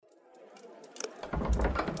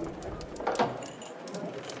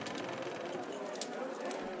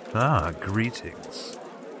Greetings.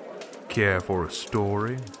 Care for a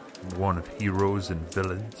story? One of heroes and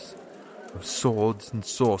villains? Of swords and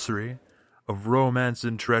sorcery? Of romance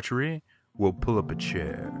and treachery? Well, pull up a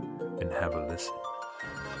chair and have a listen.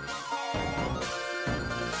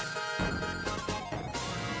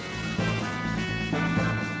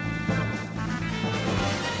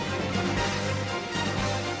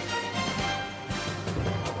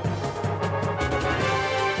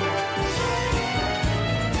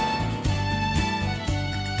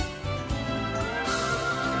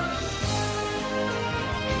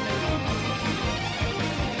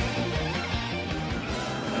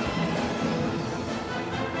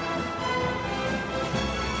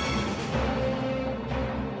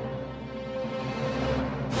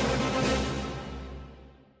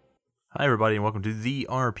 Hi, everybody, and welcome to The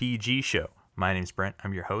RPG Show. My name's Brent.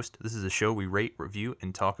 I'm your host. This is a show we rate, review,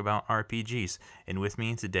 and talk about RPGs. And with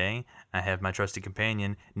me today, I have my trusted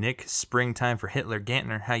companion, Nick Springtime for Hitler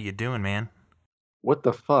Gantner. How you doing, man? What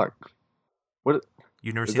the fuck? What?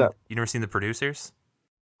 You've never Is seen? that- You never seen The Producers?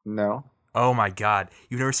 No. Oh my God,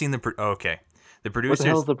 you've never seen the? Okay, The Producers. What the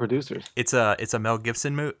hell is the producers? It's a Mel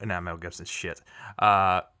Gibson movie. Not Mel Gibson. Shit.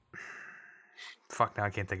 Fuck. Now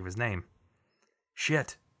I can't think of his name.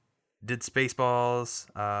 Shit. Did Spaceballs.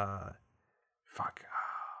 Fuck.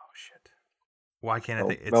 Oh shit. Why can't I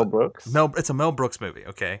think? It's Mel Brooks? It's a Mel Brooks movie.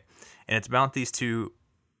 Okay, and it's about these two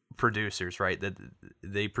producers, right? That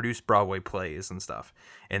they produce Broadway plays and stuff,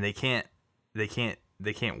 and they can't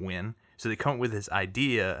win. So they come up with this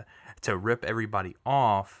idea to rip everybody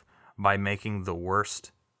off by producing the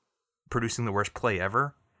worst play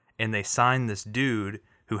ever. And they sign this dude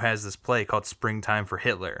who has this play called Springtime for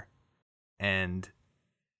Hitler. And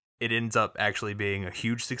it ends up actually being a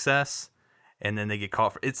huge success. And then they get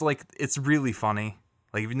caught for it's really funny.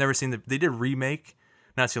 Like, if you've never seen they did a remake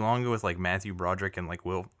not too long ago with like Matthew Broderick and like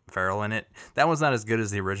Will Ferrell in it. That one's not as good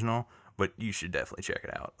as the original, but you should definitely check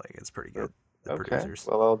it out. Like, it's pretty good. The Okay. Producers.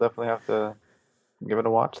 Well, I'll definitely have to give it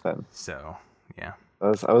a watch then. So, yeah. I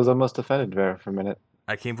was almost offended there for a minute.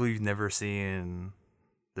 I can't believe you've never seen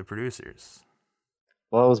The Producers.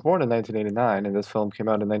 Well, I was born in 1989, and this film came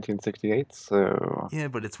out in 1968, so... Yeah,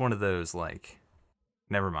 but it's one of those, like...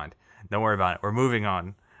 Never mind. Don't worry about it. We're moving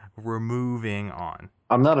on.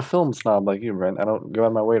 I'm not a film snob like you, Brent. I don't go out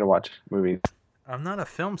of my way to watch movies. I'm not a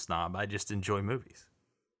film snob. I just enjoy movies.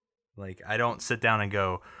 Like, I don't sit down and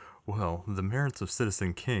go, well, the merits of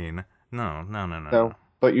Citizen Kane. No. No,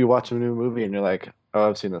 but you watch a new movie, and you're like, oh,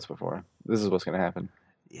 I've seen this before. This is what's going to happen.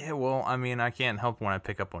 Yeah, well, I mean, I can't help when I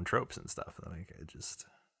pick up on tropes and stuff. Like, And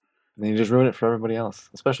then you just ruin it for everybody else,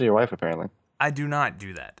 especially your wife, apparently. I do not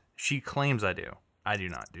do that. She claims I do. I do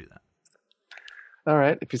not do that. All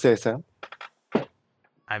right, if you say so.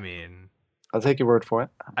 I mean... I'll take your word for it.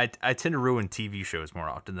 I tend to ruin TV shows more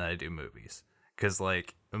often than I do movies. Because,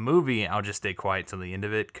 like, a movie, I'll just stay quiet till the end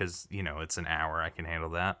of it because, you know, it's an hour. I can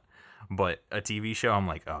handle that. But a TV show, I'm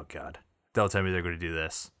like, oh, God. They'll tell me they're going to do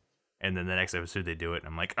this. And then the next episode, they do it. And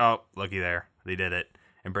I'm like, oh, looky there. They did it.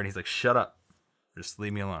 And Bernie's like, shut up. Just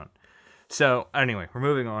leave me alone. So, anyway, we're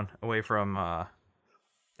moving on away from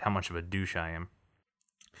how much of a douche I am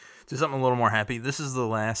to something a little more happy. This is the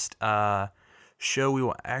last show we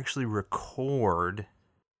will actually record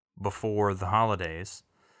before the holidays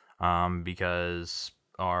because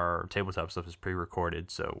our tabletop stuff is pre-recorded.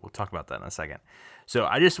 So we'll talk about that in a second. So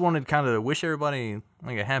I just wanted kind of to wish everybody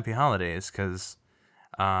like a happy holidays because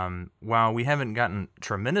while we haven't gotten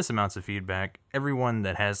tremendous amounts of feedback, everyone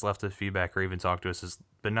that has left us feedback or even talked to us has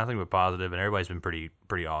been nothing but positive, and everybody's been pretty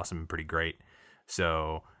awesome and pretty great.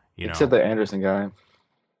 So, you know, Except the Anderson guy.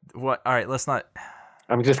 what? All right, let's not.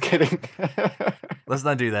 I'm just kidding. Let's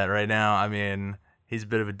not do that right now. I mean, he's a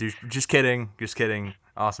bit of a douche. Just kidding.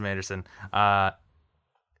 Awesome, Anderson.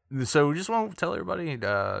 So we just want to tell everybody,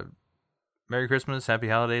 Merry Christmas, Happy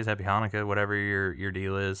Holidays, Happy Hanukkah, whatever your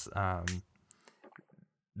deal is.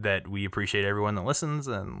 That we appreciate everyone that listens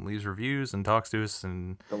and leaves reviews and talks to us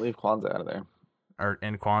and Don't leave Kwanzaa out of there.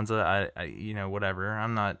 and Kwanzaa. I you know, whatever.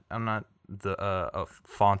 I'm not the a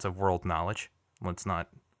font of world knowledge. Let's not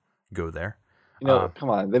go there. You know, come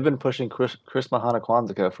on. They've been pushing Chris Mahana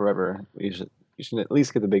Kwanzaa forever. You should at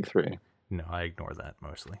least get the big three. No, I ignore that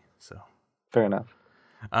mostly. So Fair enough.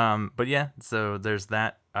 but yeah, so there's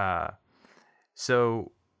that.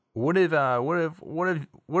 So what have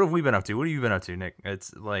we been up to? What have you been up to, Nick?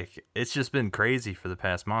 It's just been crazy for the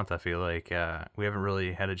past month. I feel like we haven't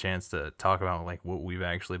really had a chance to talk about like what we've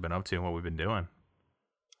actually been up to and what we've been doing.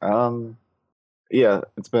 Yeah,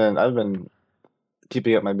 I've been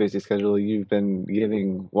keeping up my busy schedule. You've been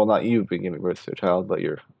giving, well, not you've been giving birth to a child, but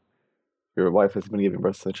your wife has been giving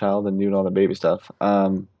birth to a child and doing all the baby stuff.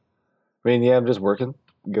 I mean, yeah, I'm just working,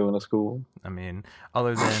 going to school. I mean,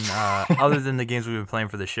 other than the games we've been playing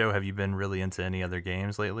for the show, have you been really into any other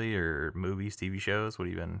games lately, or movies, TV shows? What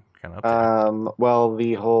have you been kind of up to? Well,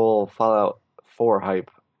 the whole Fallout 4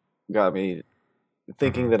 hype got me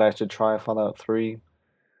thinking Mm-hmm. that I should try Fallout 3.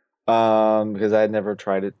 Because I had never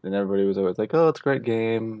tried it, and everybody was always like, "Oh, it's a great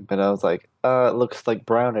game," but I was like, it looks like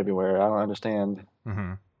brown everywhere. I don't understand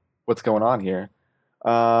Mm-hmm. what's going on here."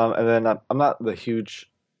 And then I'm not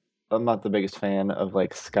the biggest fan of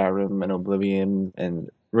like Skyrim and Oblivion and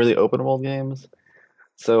really open world games.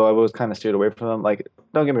 So I was kind of steered away from them. Like,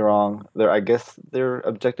 don't get me wrong, I guess they're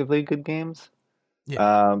objectively good games,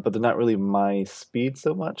 Yeah. but they're not really my speed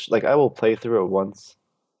so much. Like, I will play through it once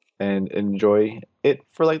and enjoy it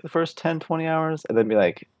for like the first 10, 20 hours, and then be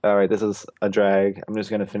like, all right, this is a drag. I'm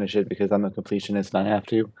just gonna finish it because I'm a completionist and I have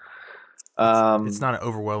to. It's Um, not an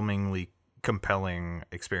overwhelmingly compelling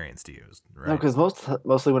experience to use, no, right? because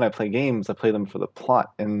mostly when I play games, I play them for the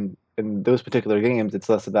plot, and in those particular games, it's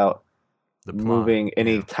less about The plot, moving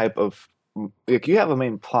any yeah. type of like you have a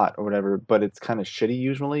main plot or whatever, but it's kind of shitty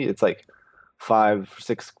usually. It's like 5,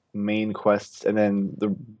 6 main quests, and then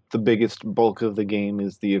the biggest bulk of the game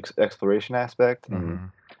is the exploration aspect and Mm-hmm.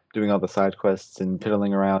 doing all the side quests and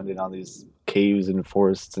piddling around in all these caves and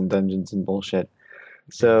forests and dungeons and bullshit. Yeah,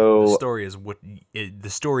 the So story is the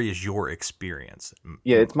story is your experience,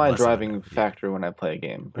 yeah, it's my less of an driving yeah. factor when I play a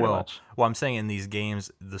game, pretty Well, much. I'm saying in these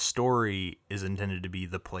games, the story is intended to be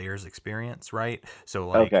the player's experience, right? So,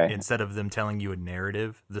 like, Okay, instead of them telling you a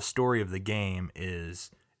narrative, the story of the game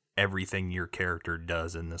is everything your character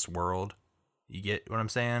does in this world. You get what I'm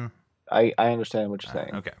saying? I understand what you're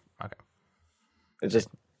saying. Okay, okay. It's It, just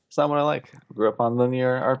it's not what I like. I grew up on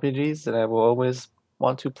linear RPGs, and I will always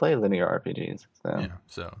want to play linear RPGs. So yeah,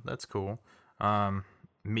 so that's cool.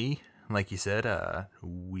 Me, like you said,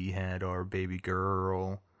 we had our baby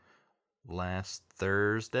girl last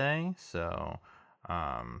Thursday, so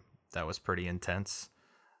um, that was pretty intense.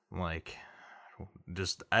 Like,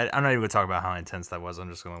 I'm not even gonna talk about how intense that was. I'm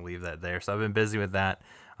just gonna leave that there. So I've been busy with that.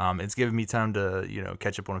 It's given me time to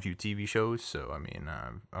catch up on a few TV shows. So I mean,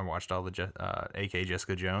 I watched all the AK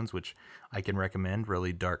Jessica Jones, which I can recommend.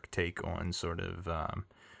 Really dark take on sort of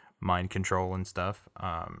mind control and stuff.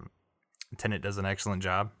 Tenet does an excellent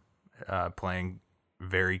job playing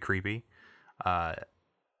very creepy. Uh,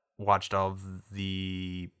 Watched all of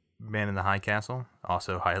the Man in the High Castle.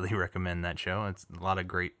 Also, highly recommend that show. It's a lot of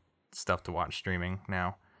great stuff to watch streaming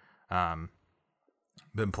now. Um,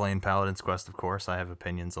 Been playing Paladin's Quest, of course. I have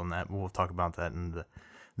opinions on that. We'll talk about that in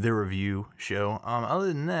the review show. Other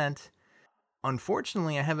than that,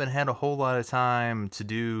 unfortunately, I haven't had a whole lot of time to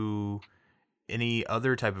do any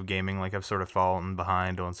other type of gaming. Like, I've sort of fallen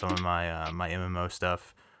behind on some of my MMO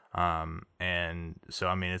stuff. And so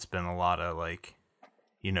I mean, it's been a lot of like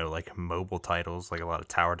like mobile titles, like a lot of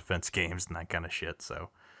tower defense games and that kind of shit. So,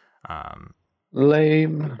 um,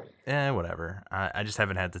 lame. whatever. I just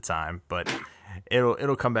haven't had the time, but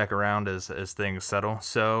it'll come back around as things settle.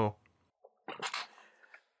 So,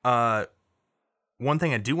 uh, one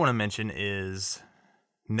thing I do want to mention is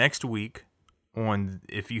next week.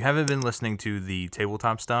 If you haven't been listening to the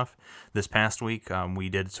tabletop stuff this past week, we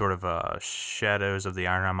did sort of a Shadows of the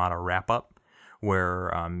Iron Armada wrap up, where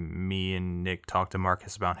me and Nick talked to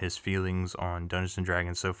Marcus about his feelings on Dungeons and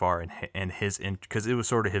Dragons so far, and his because it was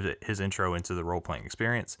sort of his intro into the role playing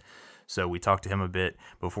experience. So we talked to him a bit.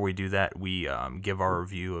 Before we do that, we give our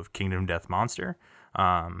review of Kingdom Death Monster,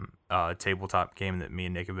 a tabletop game that me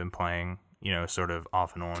and Nick have been playing, sort of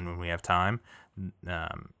off and on when we have time.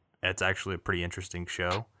 It's actually a pretty interesting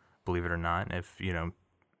show, believe it or not. If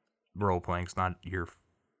role playing's not your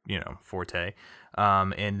forte.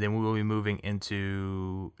 And then we will be moving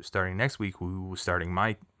into starting next week. We will be starting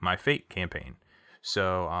my Fate campaign.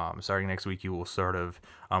 So starting next week, you will sort of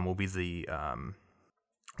will be the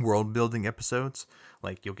world building episodes.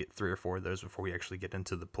 Like, you'll get 3 or 4 of those before we actually get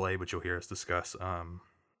into the play, but you'll hear us discuss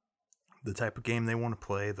the type of game they want to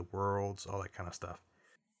play, the worlds, all that kind of stuff.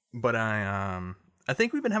 But I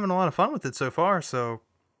think we've been having a lot of fun with it so far. So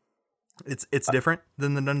it's different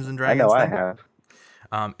than the Dungeons and I know Dragons I thing. have.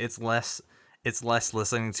 It's less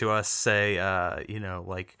listening to us say,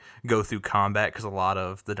 like, go through combat, because a lot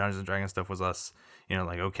of the Dungeons and Dragons stuff was us,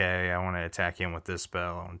 like, okay, I want to attack him with this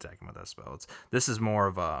spell, I want to attack him with that spell. This is more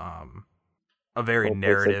of a very Roleplay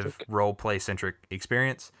narrative, centric. role play centric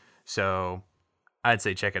experience. So I'd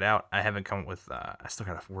say check it out. I haven't come up with, I still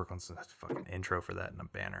gotta work on some fucking intro for that and a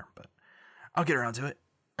banner, but I'll get around to it.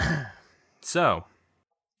 So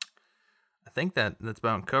I think that's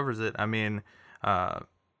about covers it. We'll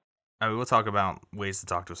talk about ways to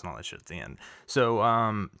talk to us and all that shit at the end.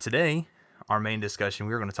 So today our main discussion,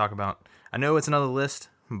 we were going to talk about. I know it's another list,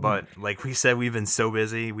 but like we said, we've been so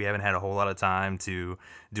busy, we haven't had a whole lot of time to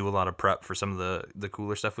do a lot of prep for some of the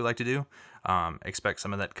cooler stuff we like to do. Expect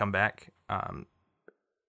some of that to come back.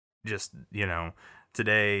 Just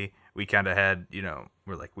today we kind of had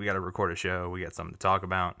we're like we got to record a show, we got something to talk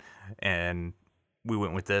about, and we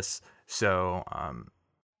went with this. So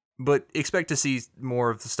but expect to see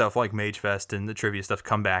more of the stuff like Mage Fest and the trivia stuff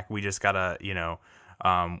come back. We just gotta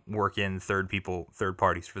work in third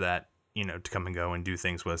parties for that, to come and go and do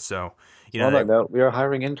things with. So On that note, we are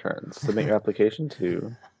hiring interns. Submit your application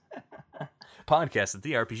to podcast at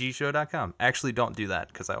therpgshow.com. Actually, don't do that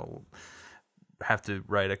because I will have to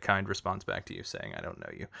write a kind response back to you saying I don't know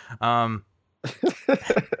you.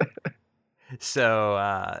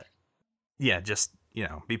 So just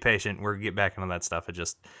be patient. We'll get back into that stuff. It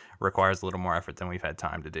just requires a little more effort than we've had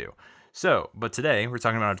time to do. So, but today we're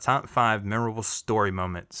talking about our top 5 memorable story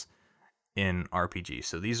moments in RPG.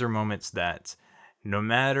 So these are moments that no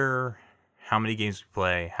matter how many games we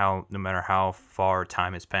play, no matter how far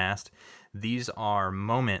time has passed, these are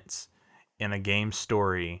moments in a game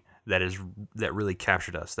story that really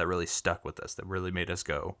captured us, that really stuck with us, that really made us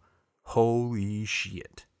go, holy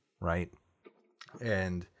shit, right?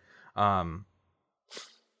 And mine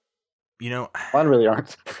really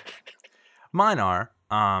aren't. Mine are.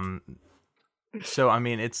 So I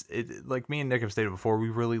mean, it's like me and Nick have stated before, we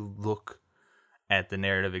really look at the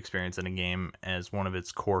narrative experience in a game as one of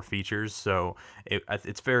its core features. So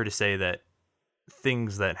it's fair to say that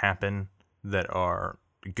things that happen that are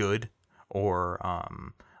good or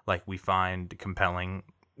like we find compelling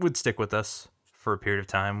would stick with us for a period of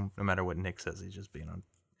time, no matter what Nick says. He's just being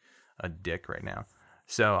a dick right now.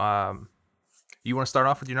 So you want to start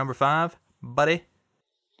off with your number 5, buddy?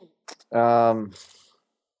 I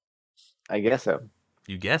guess so.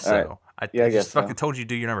 You guess so? Right. I just fucking told you to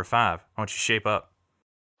do your number 5. I want you to shape up.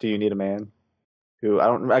 Do you need a man?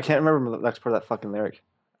 I can't remember the next part of that fucking lyric.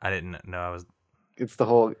 I didn't know I was. It's the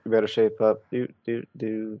whole you better shape up. Do.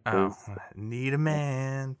 Oh, need a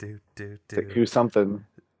man. Do. Who's something?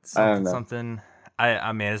 I don't know. Something.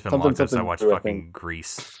 I mean, it's been a long time since I watched fucking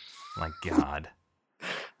Grease. My God.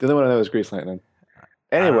 The only one I know is Grease Lightning.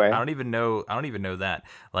 Anyway, I don't even know that.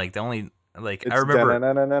 Like the only like it's I remember.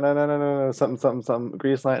 No, something.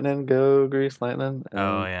 Grease Lightning, go Grease Lightning.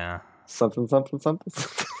 Oh yeah. Something.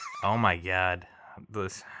 Oh my God.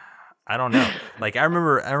 I don't know. Like I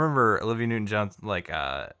remember Olivia Newton-John's like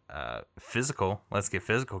Physical. Let's Get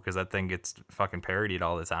Physical, because that thing gets fucking parodied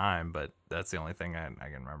all the time. But that's the only thing I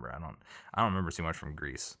can remember. I don't remember too much from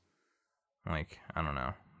Grease. Like I don't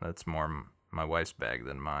know. That's more my wife's bag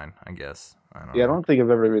than mine, I guess. I don't think I've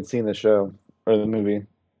ever even seen the show or the movie.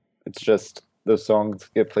 It's just those songs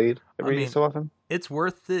get played every so often. It's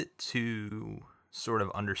worth it to sort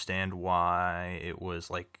of understand why it was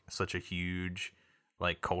like such a huge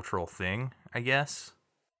like cultural thing, I guess.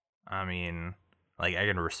 I mean, like I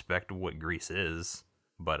can respect what Grease is,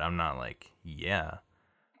 but I'm not like, yeah,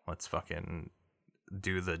 let's fucking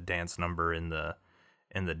do the dance number in the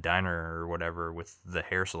diner or whatever with the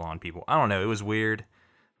hair salon people. I don't know, it was weird.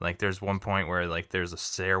 Like there's one point where like there's a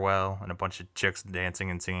stairwell and a bunch of chicks dancing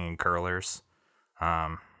and singing in curlers.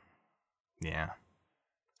 Yeah.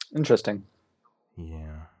 Interesting.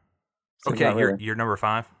 Yeah. So okay, really. you're number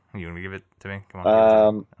 5. You want to give it to me? Come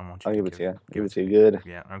on. I'll give it to you. Give it to you. Good.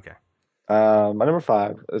 Yeah. Okay. My number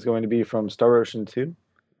 5 is going to be from Star Ocean 2.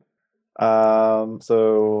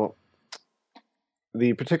 So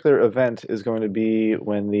the particular event is going to be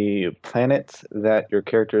when the planet that your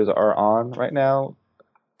characters are on right now,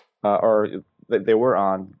 or that they were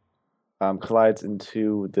on, collides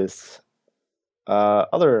into this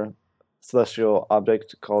other celestial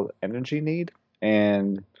object called Energy Need,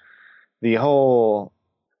 and the whole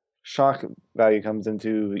shock value comes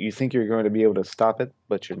into you think you're going to be able to stop it,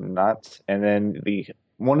 but you're not. And then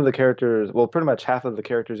one of the characters, well, pretty much half of the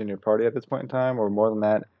characters in your party at this point in time, or more than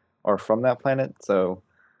that, are from that planet. So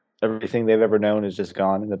everything they've ever known is just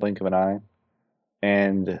gone in the blink of an eye.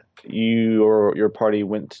 And you or your party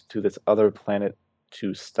went to this other planet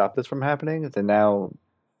to stop this from happening. And now,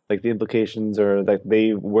 like the implications are like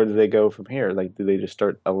where do they go from here? Like, do they just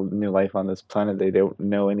start a new life on this planet they don't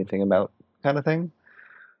know anything about, kind of thing?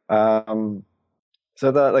 So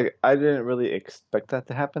that like I didn't really expect that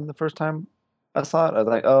to happen the first time I saw it. I was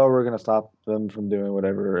like, oh, we're gonna stop them from doing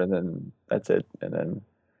whatever, and then that's it. And then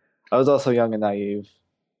I was also young and naive,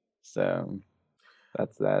 so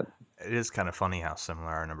that's that. It is kind of funny how similar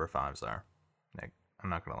our number 5s are, Nick. I'm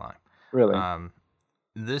not gonna lie. Really?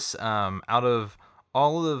 This out of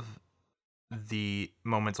all of the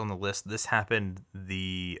moments on the list, this happened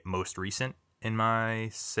the most recent in my,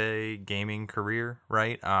 say, gaming career,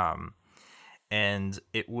 right? And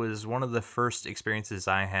it was one of the first experiences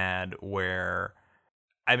I had where,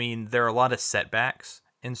 I mean, there are a lot of setbacks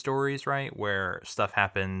in stories, right? Where stuff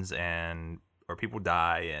happens and or people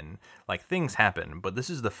die and like things happen, but this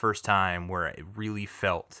is the first time where it really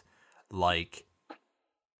felt like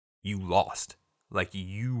you lost. Like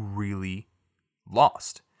you really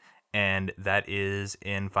lost. And that is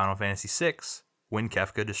in Final Fantasy VI when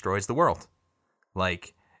Kefka destroys the world.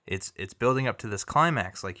 Like it's building up to this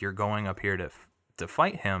climax. Like you're going up here to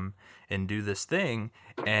fight him and do this thing,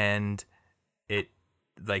 and it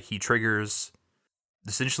like he triggers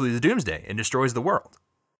essentially the Doomsday and destroys the world.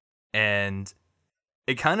 And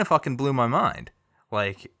it kind of fucking blew my mind.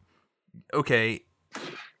 Like, okay,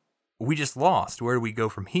 we just lost. Where do we go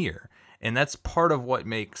from here? And that's part of what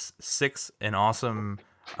makes 6 an awesome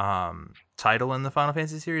title in the Final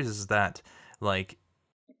Fantasy series, is that like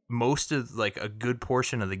most of like a good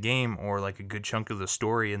portion of the game or like a good chunk of the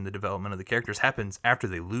story and the development of the characters happens after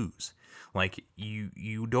they lose. Like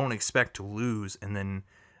you don't expect to lose, and then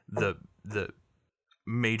the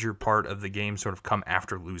major part of the game sort of come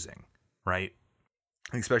after losing, right?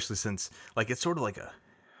 Especially since like it's sort of like a,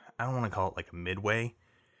 I don't want to call it like a midway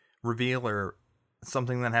reveal or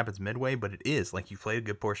something that happens midway, but it is like you play a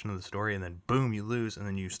good portion of the story and then boom, you lose, and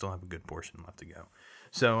then you still have a good portion left to go.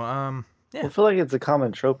 So yeah. I feel like it's a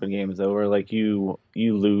common trope in games though, where like you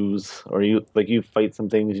lose or you fight some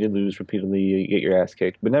things, you lose repeatedly, you get your ass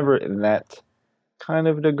kicked, but never in that kind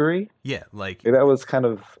of degree. Yeah, like That was kind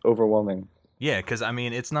of overwhelming. yeah, because I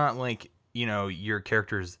mean, it's not like, you know, your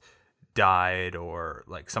characters died or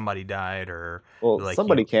like somebody died or Well, like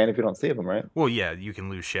somebody can if you don't save them, right? well, yeah, you can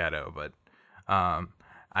lose Shadow, but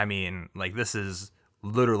I mean, like this is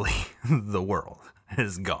literally the world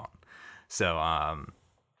is gone. So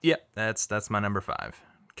yeah, that's my number 5,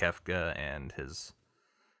 Kefka and his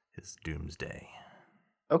Doomsday.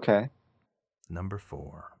 Okay. Number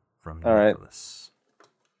 4 from All right. Nicholas.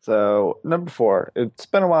 So number 4. It's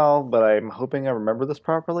been a while, but I'm hoping I remember this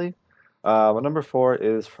properly. Number 4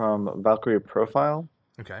 is from Valkyrie Profile.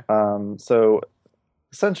 Okay. So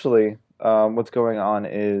essentially, what's going on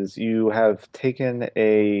is you have taken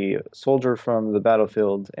a soldier from the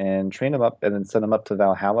battlefield and trained him up, and then sent him up to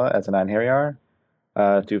Valhalla as an Einherjar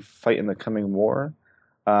to fight in the coming war.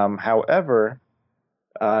 However,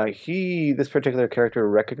 this particular character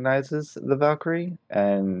recognizes the Valkyrie,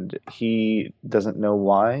 and he doesn't know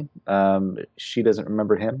why. She doesn't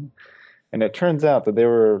remember him. And it turns out that they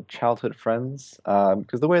were childhood friends.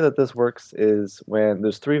 Because the way that this works is when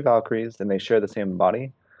there's 3 Valkyries and they share the same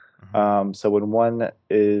body. So when one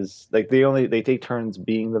is like they take turns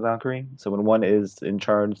being the Valkyrie. So when one is in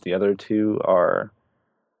charge, the other 2 are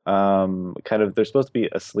kind of they're supposed to be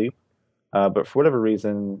asleep. But for whatever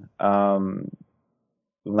reason,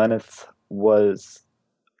 Lenneth was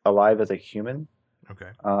alive as a human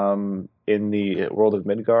Okay. in the world of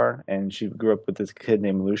Midgar, and she grew up with this kid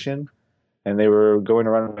named Lucian, and they were going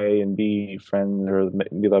to run away and be friends or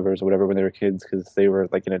be lovers or whatever when they were kids because they were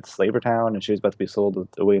like in a slaver town, and she was about to be sold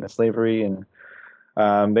away into slavery, and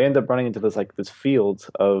they end up running into this field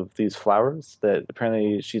of these flowers that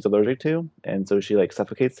apparently she's allergic to, and so she like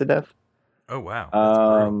suffocates to death. Oh wow, that's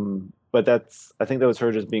brutal. But I think that was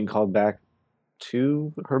her just being called back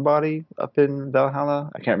to her body up in Valhalla.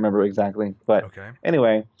 I can't remember exactly, but Okay.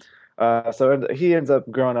 anyway, so he ends up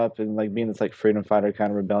growing up and like being this like freedom fighter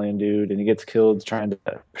kind of rebellion dude, and he gets killed trying to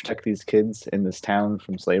protect these kids in this town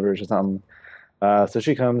from slavers or something. So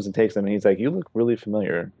she comes and takes him, and he's like, "You look really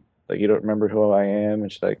familiar. Like you don't remember who I am?"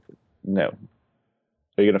 And she's like, "No.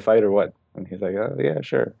 Are you gonna fight or what?" And he's like, "Oh yeah,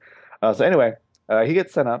 sure." So anyway, he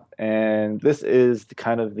gets sent up, and this is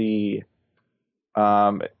kind of the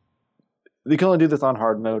um, you can only do this on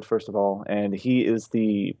hard mode, first of all, and he is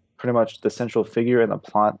the pretty much the central figure in the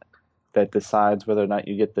plot that decides whether or not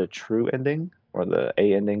you get the true ending or the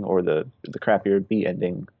A ending or the crappier B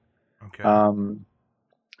ending. Okay.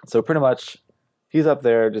 So pretty much he's up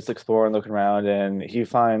there just exploring, looking around, and he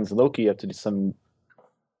finds Loki up to do some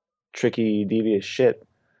tricky, devious shit.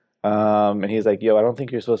 And he's like, "Yo, I don't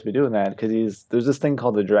think you're supposed to be doing that," because there's this thing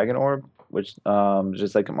called the Dragon Orb, which is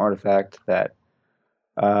just like an artifact that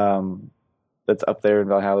um, that's up there in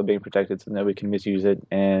Valhalla being protected so nobody can misuse it.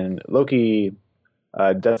 And Loki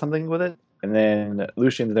does something with it, and then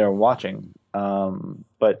Lucian's there watching.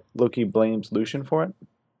 But Loki blames Lucian for it,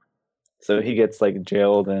 so he gets like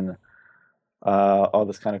jailed and all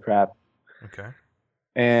this kind of crap. Okay.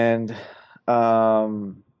 And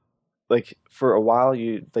like for a while,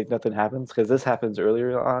 you like nothing happens because this happens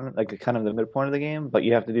earlier on, like kind of the midpoint of the game. But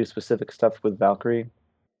you have to do specific stuff with Valkyrie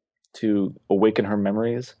to awaken her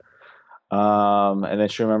memories. And then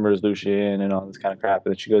she remembers Lucian and all this kind of crap.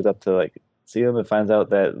 And then she goes up to like see him and finds out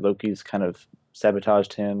that Loki's kind of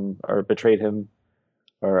sabotaged him or betrayed him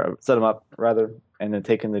or set him up rather, and then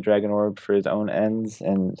taken the dragon orb for his own ends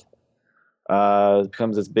and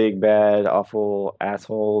becomes this big bad awful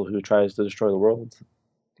asshole who tries to destroy the world.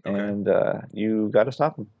 Okay. And you got to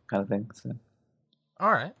stop him, kind of thing.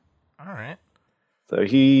 All right. All right. So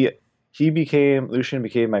Lucian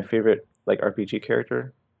became my favorite like RPG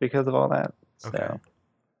character because of all that. Okay. So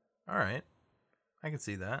All right. I can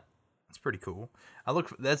see that. That's pretty cool.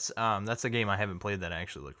 That's a game I haven't played that I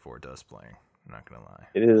actually look forward to us playing. I'm not gonna lie.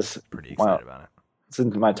 it is Pretty wow, excited about it. it's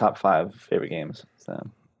in my top 5 favorite games. So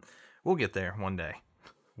We'll get there one day.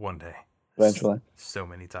 One day. eventually, So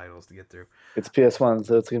many titles to get through. it's PS1,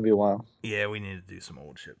 so it's gonna be a while. Yeah, we need to do some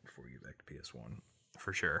old shit before we get back to PS1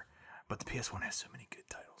 for sure. But the PS1 has so many good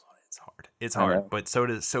titles on it. It's hard. It's I hard, know. but so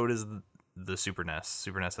does the Super NES.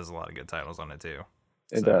 Super NES has a lot of good titles on it too.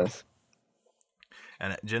 It does.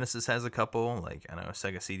 And Genesis has a couple. Like I know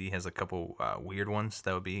Sega CD has a couple weird ones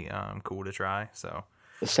that would be cool to try. So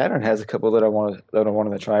The Saturn has a couple that I wanted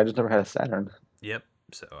to try. I just never had a Saturn. yep.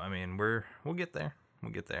 So I mean we'll get there.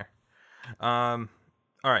 We'll get there. All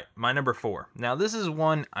right, my number 4. Now this is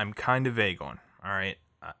one I'm kind of vague on. All right,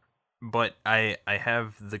 but I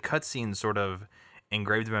have the cutscene sort of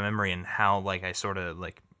engraved in my memory and how like I sort of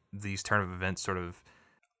like these turn of events sort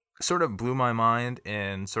of blew my mind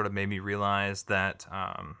and sort of made me realize that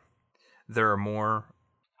there are more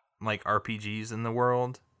like RPGs in the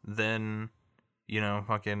world than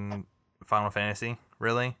fucking Final Fantasy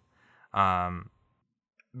really.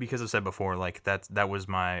 Because I've said before, like that was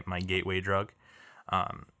my gateway drug,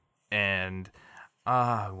 and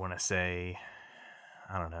I want to say,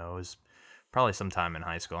 I don't know, it was probably sometime in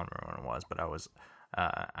high school. I don't remember when it was, but I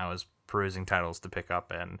was perusing titles to pick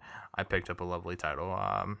up, and I picked up a lovely title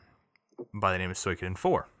by the name of Suikoden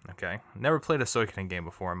 4. Okay, never played a Suikoden game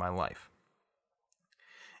before in my life,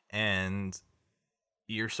 and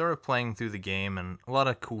you're sort of playing through the game, and a lot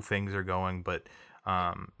of cool things are going, but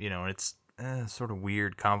it's sort of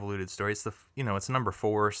weird, convoluted story. It's number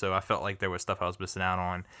 4, so I felt like there was stuff I was missing out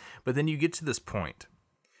on. But then you get to this point,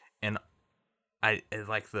 and I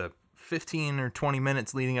like the 15 or 20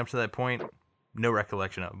 minutes leading up to that point, no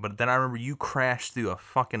recollection of. But then I remember you crashed through a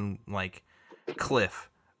fucking like cliff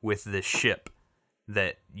with this ship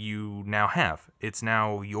that you now have. It's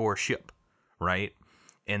now your ship, right?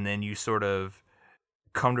 And then you sort of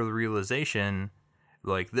come to the realization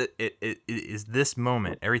like that it is this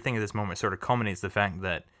moment, everything at this moment sort of culminates the fact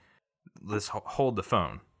that let's hold the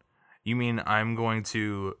phone. You mean I'm going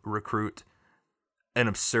to recruit an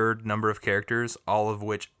absurd number of characters, all of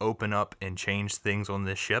which open up and change things on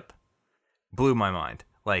this ship? Blew my mind.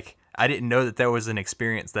 Like I didn't know that was an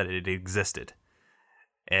experience, that it existed.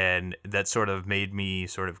 And that sort of made me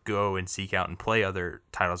sort of go and seek out and play other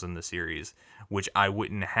titles in the series, which I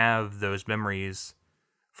wouldn't have those memories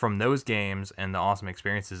from those games and the awesome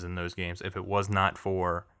experiences in those games if it was not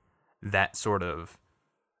for that sort of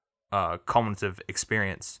cumulative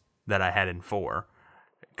experience that I had in 4.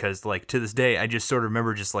 Because like to this day, I just sort of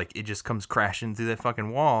remember just like it just comes crashing through that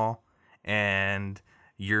fucking wall, and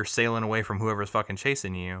you're sailing away from whoever's fucking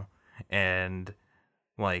chasing you, and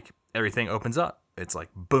like everything opens up. It's like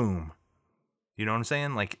boom. You know what I'm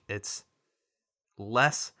saying? Like it's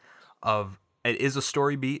less of it is a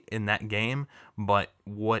story beat in that game, but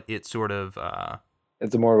what it sort of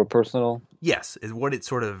It's more of a personal. yes, is what it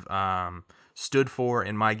sort of stood for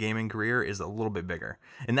in my gaming career is a little bit bigger.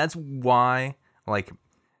 And that's why like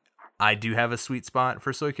I do have a sweet spot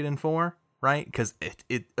for Suikoden 4, right? Because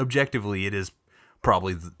it objectively it is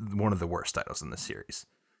probably one of the worst titles in the series,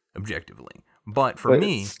 objectively. But for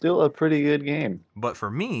me, it's still a pretty good game. But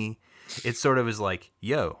for me, it sort of is like,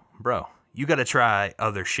 yo, bro, you got to try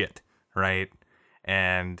other shit, right?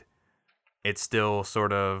 And it's still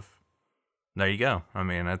sort of, there you go. I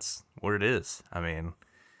mean, that's what it is. I mean,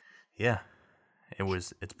 yeah,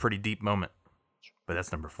 it's a pretty deep moment, but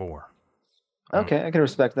that's number 4. Okay, I can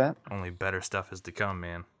respect that. Only better stuff is to come,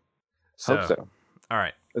 man. Hope so. All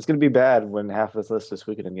right. It's gonna be bad when half this list is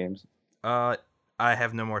Suikoden games. I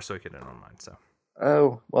have no more Suikoden on mine, so.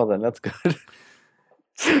 Oh, well then, that's good.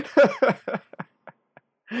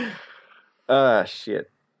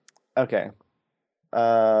 Shit. Okay.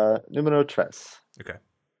 Numero tres. Okay.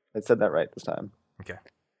 I said that right this time. Okay.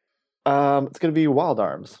 It's gonna be Wild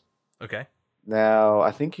Arms. Okay. Now,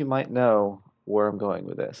 I think you might know where I'm going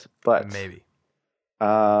with this, but Maybe.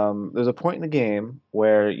 there's a point in the game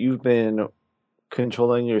where you've been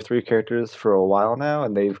controlling your 3 characters for a while now,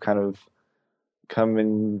 and they've kind of come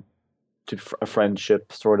into a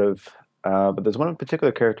friendship, sort of. But there's one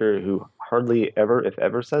particular character who hardly ever, if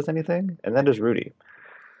ever, says anything, and that is Rudy.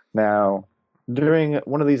 Now, during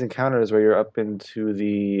one of these encounters where you're up into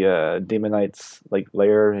the Demon Knight's like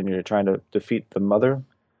lair and you're trying to defeat the mother,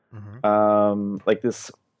 Mm-hmm. like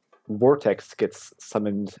this vortex gets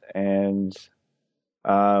summoned, and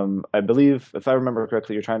I believe, if I remember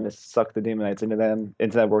correctly, you're trying to suck the Demon Knights into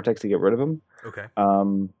that vortex to get rid of them. Okay.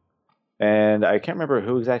 And I can't remember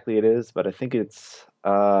who exactly it is, but I think it's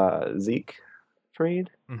Zeke Freed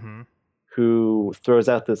Mm-hmm. who throws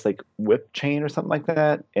out this like whip chain or something like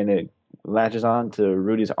that, and it latches on to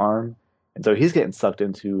Rudy's arm, and so he's getting sucked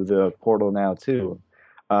into the portal now too.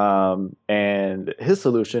 And his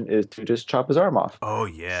solution is to just chop his arm off. Oh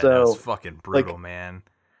yeah, that's So fucking brutal, like man.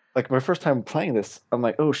 like my first time playing this, I'm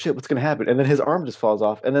like, oh shit, what's gonna happen? And then his arm just falls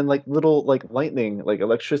off, and then like little like lightning, like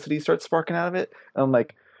electricity starts sparking out of it. And I'm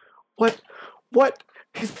like, what? What?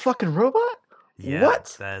 He's a fucking robot? Yeah,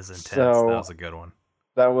 What? that is intense. That So was a good one.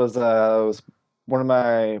 that was one of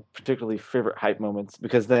my particularly favorite hype moments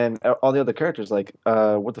because then all the other characters like,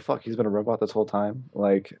 what the fuck? He's been a robot this whole time.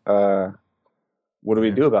 Like, what do we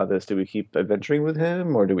Yeah. do about this? Do we keep adventuring with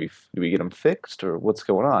him, or do we get him fixed, or what's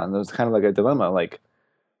going on? There's kind of like a dilemma, like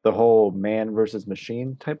the whole man versus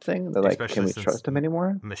machine type thing. They're like, can Especially we since trust him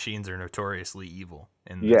anymore? machines are notoriously evil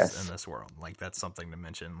in Yes. this world. Like that's something to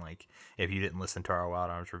mention. Like if you didn't listen to our Wild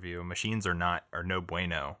Arms review, machines are no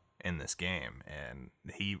bueno in this game, and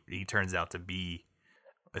he turns out to be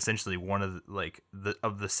essentially one of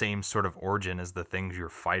the same sort of origin as the things you're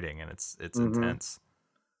fighting, and it's Hmm. intense.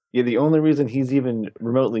 Yeah, the only reason he's even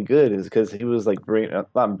remotely good is because he was like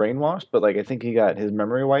not brainwashed, but like I think he got his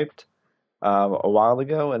memory wiped a while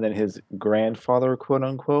ago, and then his grandfather, quote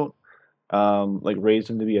unquote, like raised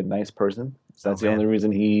him to be a nice person. So Oh that's the man. only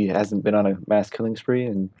reason he hasn't been on a mass killing spree.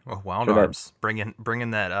 And Well, Wild sure that Arms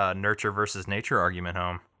bringing that nurture versus nature argument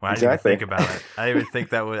home. Well, I didn't even think exactly, about it. I didn't even think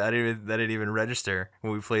that didn't even register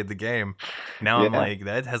when we played the game. Now I'm yeah, like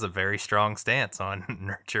that has a very strong stance on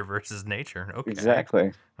nurture versus nature. Okay,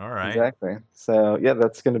 exactly, all right, exactly. So yeah,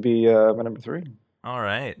 that's gonna be my number three. all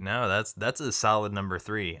right. No, that's a solid number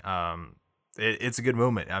three. It's a good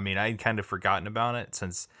moment. I mean, I kind of forgotten about it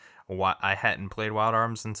since I hadn't played Wild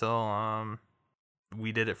Arms until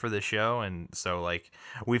we did it for the show, and so like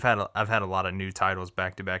I've had a lot of new titles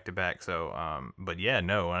back to back to back. So but yeah,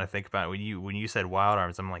 no, when I think about it, when you said Wild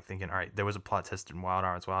Arms, I'm like thinking, all right, there was a plot twist in Wild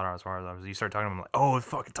Arms, Wild Arms, Wild Arms. You start talking about, I'm like, oh,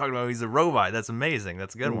 fucking talking about he's a robot. That's amazing.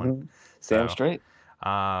 That's a good one. Hmm. Damn So straight.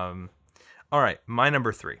 um, all right, my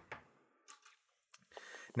number three.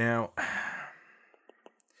 Now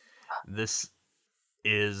this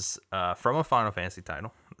is from a Final Fantasy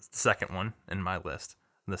title. It's the second one in my list.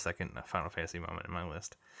 The second Final Fantasy moment in my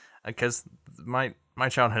list, because my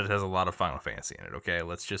childhood has a lot of Final Fantasy in it. Okay,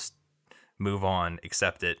 let's just move on,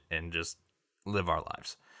 accept it, and just live our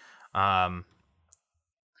lives.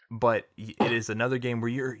 But it is another game where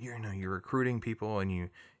you're recruiting people and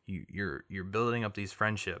you're building up these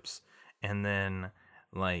friendships, and then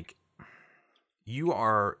like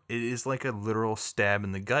it is like a literal stab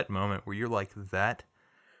in the gut moment where you're like, that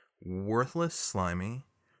worthless, slimy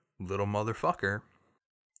little motherfucker.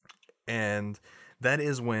 And that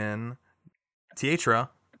is when Tietra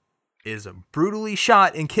is brutally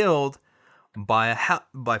shot and killed by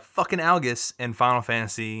by fucking Algus in Final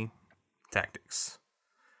Fantasy Tactics.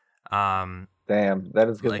 Damn, that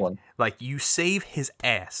is a good one. Like you save his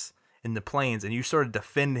ass in the plains and you sort of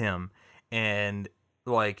defend him, and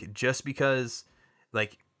like just because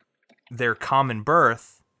like their common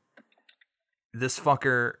birth, this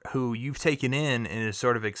fucker who you've taken in and is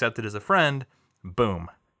sort of accepted as a friend, boom,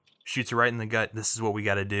 shoots you right in the gut. This is what we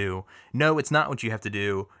got to do. No, it's not what you have to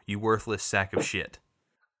do, you worthless sack of shit.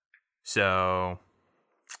 So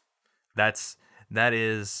that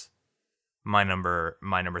is my number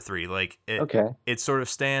three. Like Okay. it sort of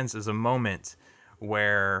stands as a moment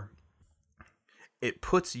where it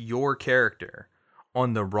puts your character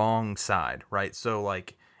on the wrong side, right? So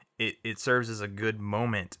like it serves as a good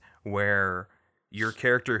moment where your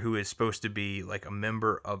character, who is supposed to be like a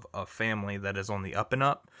member of a family that is on the up and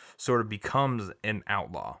up, sort of becomes an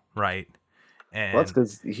outlaw, right? Well, that's And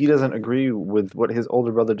because he doesn't agree with what his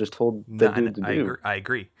older brother just told no, that dude to do. I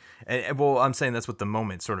agree. Well, I'm saying that's what the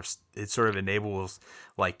moment sort of enables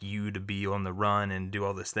like you to be on the run and do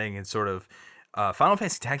all this thing, and sort of Final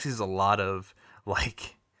Fantasy Tactics is a lot of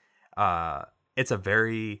like it's a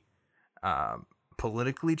very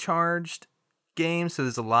politically charged game, so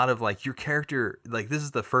there's a lot of like your character, like this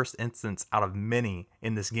is the first instance out of many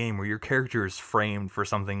in this game where your character is framed for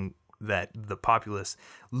something that the populace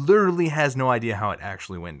literally has no idea how it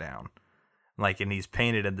actually went down. Like, and he's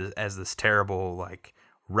painted as this terrible like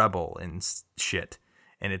rebel and shit,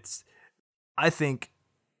 and it's I think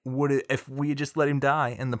if we had just let him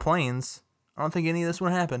die in the plains, I don't think any of this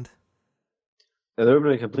would have happened. It would have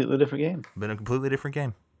been a completely different game. Been a completely different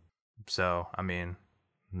game. So, I mean,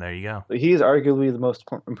 there you go. He is arguably the most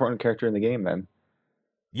important character in the game, then.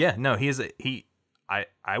 Yeah, no,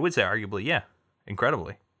 I would say arguably, yeah,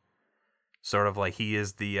 incredibly. Sort of like he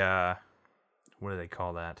is the, what do they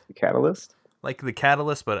call that? The catalyst? Like the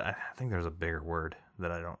catalyst, but I think there's a bigger word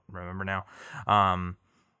that I don't remember now.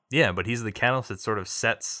 Yeah, but he's the catalyst that sort of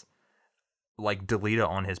sets like Delita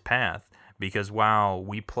on his path, because while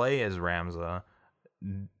we play as Ramza,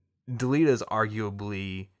 Delita is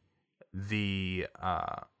arguably the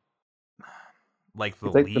like the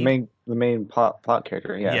like lead. the main plot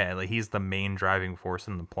character. Yeah. Yeah, like he's the main driving force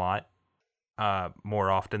in the plot,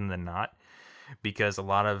 more often than not, because a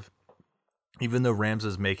lot of, even though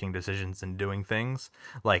Ramza's making decisions and doing things,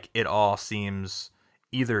 like it all seems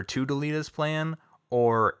either to Delita's plan,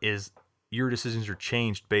 or is your decisions are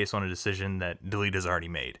changed based on a decision that Delita's already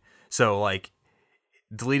made. So like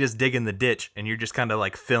Delita's digging the ditch and you're just kind of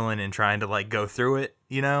like filling and trying to like go through it,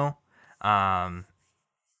 you know?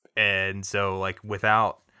 And so like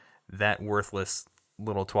without that worthless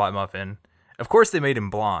little twat muffin, of course they made him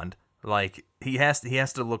blonde. Like he has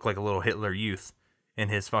to look like a little Hitler Youth in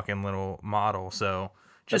his fucking little model. So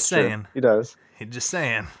just That's saying. True. He does. Just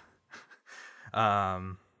saying.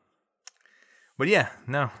 But yeah,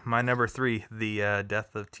 no, my number 3, the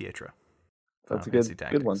death of Tietra. That's a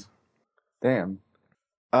good one. Damn.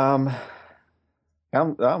 I'm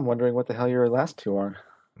wondering what the hell your last two are.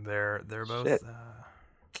 They're both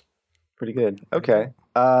pretty good. Okay.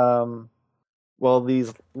 Well,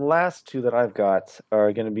 these last two that I've got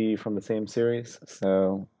are going to be from the same series,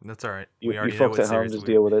 so that's all right. You folks at home just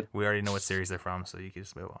deal with it. We already know what series they're from, so you can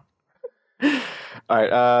just move on. All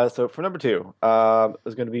right. So for number 2,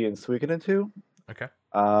 is going to be in Suikoden 2. Okay.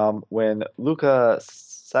 When Luca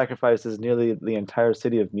sacrifices nearly the entire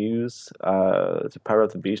city of Muse to power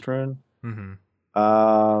up the Beast Rune. Mm-hmm.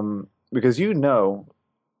 Because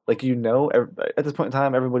at this point in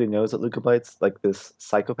time, everybody knows that Luca Blight's like this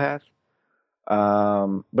psychopath.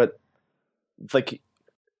 But it's like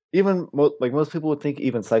even most people would think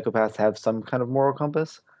even psychopaths have some kind of moral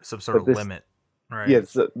compass, some sort of limit, right? Yeah,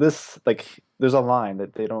 this like there's a line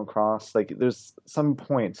that they don't cross. Like there's some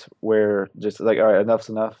point where just like, all right, enough's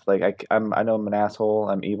enough. Like I know I'm an asshole,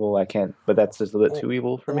 I'm evil, I can't, but that's just a bit too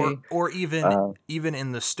evil for me. Or even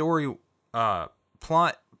in the story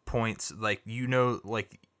plot points, like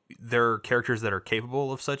like there are characters that are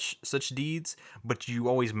capable of such deeds, but you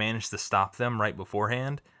always manage to stop them right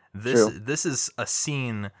beforehand. This is a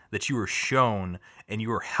scene that you were shown and you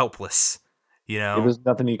were helpless. You know, there's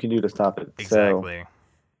nothing you can do to stop it. Exactly.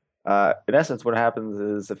 So, in essence, what happens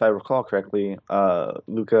is, if I recall correctly,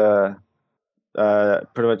 Luca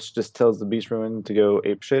pretty much just tells the Beast Rune to go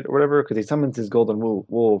ape shit or whatever, because he summons his golden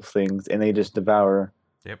wolf things and they just devour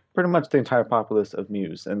pretty much the entire populace of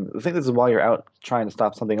Muse. And I think this is while you're out trying to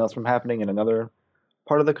stop something else from happening in another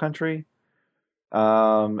part of the country.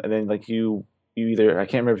 And then like you either, I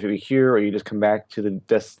can't remember if you hear or you just come back to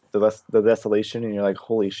the desolation and you're like,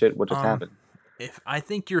 holy shit, what just happened? I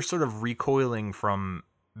think you're sort of recoiling from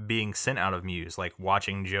being sent out of Muse, like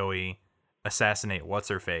watching Joey assassinate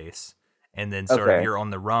what's-her-face, and then sort of you're on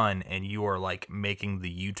the run and you are like making the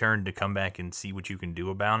U-turn to come back and see what you can do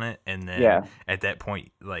about it. And then at that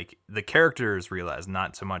point, like the characters realize,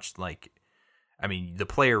 not so much like, I mean, the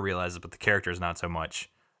player realizes, but the characters not so much,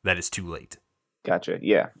 that it's too late. Gotcha.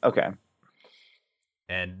 Yeah. Okay.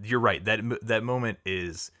 And you're right. That moment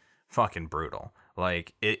is fucking brutal.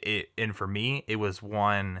 Like and for me, it was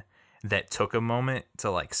one that took a moment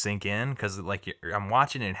to like sink in, because like I'm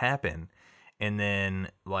watching it happen, and then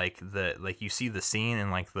like you see the scene,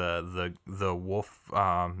 and like the wolf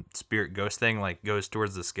spirit ghost thing like goes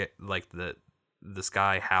towards the sky, like the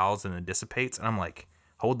sky howls and then dissipates, and I'm like,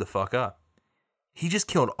 hold the fuck up, he just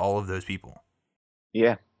killed all of those people.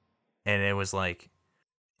 Yeah. And it was like,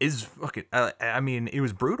 is fucking, I mean, it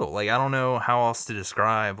was brutal. Like I don't know how else to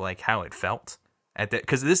describe like how it felt at that,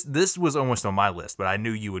 because this was almost on my list, but I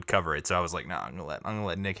knew you would cover it, so I was like, nah, I'm gonna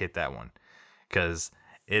let Nick hit that one, because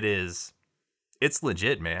it's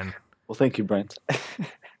legit, man. Well, thank you, Brent.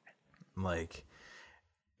 Like,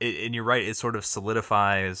 and you're right, it sort of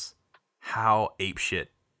solidifies how apeshit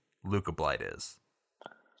Luca Blight is.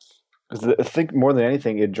 Because I think more than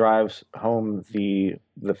anything, it drives home the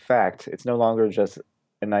fact. It's no longer just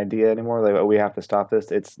an idea anymore. Like, oh, we have to stop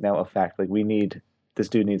this. It's now a fact. Like, this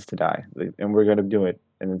dude needs to die, and we're going to do it,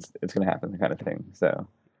 and it's going to happen, kind of thing. So,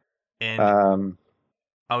 and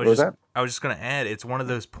I was just going to add, it's one of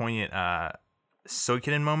those poignant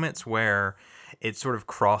Suikoden moments where it sort of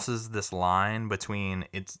crosses this line between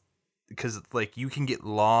it's because like you can get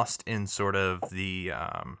lost in sort of the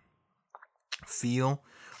feel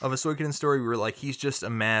of a Suikoden story where like he's just a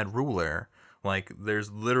mad ruler. Like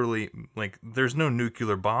there's literally like there's no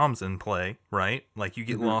nuclear bombs in play, right? Like you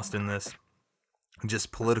get lost in this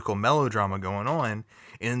just political melodrama going on,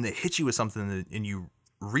 and they hit you with something and you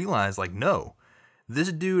realize like, no,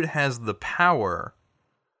 this dude has the power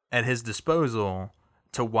at his disposal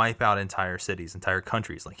to wipe out entire cities, entire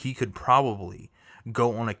countries. Like he could probably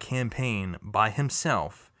go on a campaign by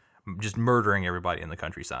himself, just murdering everybody in the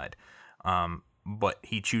countryside. But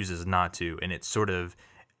he chooses not to, and it sort of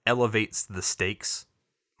elevates the stakes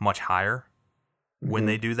much higher when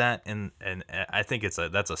they do that, and I think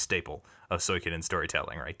that's a staple of Suikoden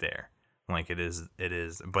storytelling right there. Like it is,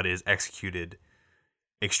 but it is executed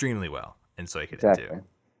extremely well in Suikoden too.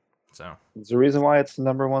 So it's the reason why it's the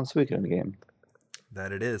number one Suikoden game.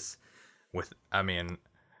 That it is.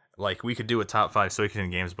 Like we could do a top 5 Suikoden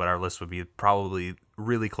games, but our list would be probably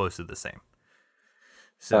really close to the same.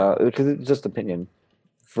 So because it's just opinion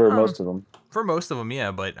for most of them. For most of them,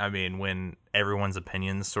 yeah. But I mean, when everyone's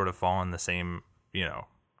opinions sort of fall in the same,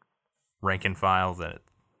 rank and file, that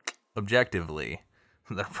objectively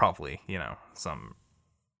they're probably, some,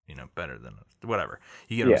 better than whatever.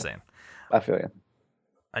 You get what I'm saying? I feel you.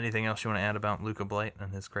 Anything else you want to add about Luca Blight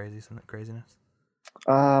and his craziness?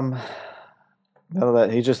 None of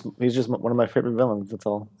that. He's just one of my favorite villains. That's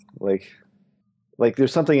all. Like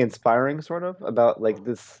there's something inspiring sort of about like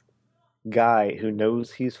this guy who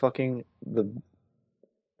knows he's fucking the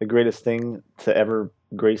greatest thing to ever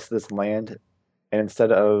grace this land, and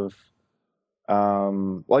instead of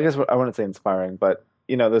well, I guess I wouldn't say inspiring, but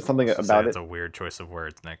there's something about it. It's a weird choice of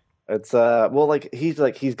words, Nick. It's well,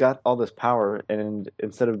 he's got all this power, and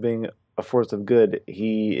instead of being a force of good,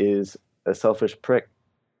 he is a selfish prick.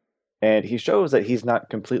 And he shows that he's not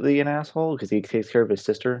completely an asshole because he takes care of his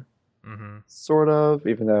sister, sort of,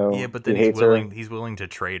 even though but then he's willing to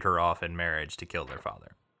trade her off in marriage to kill their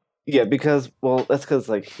father. Yeah, because that's because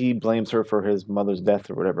like he blames her for his mother's death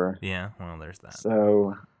or whatever. Yeah, well, there's that.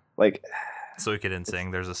 So like, Suikoden saying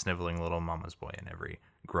there's a sniveling little mama's boy in every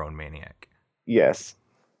grown maniac. Yes.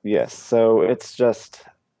 So it's just,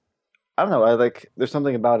 I don't know. There's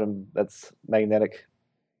something about him that's magnetic,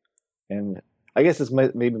 and I guess it's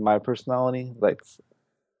maybe my personality, like,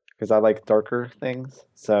 because I like darker things.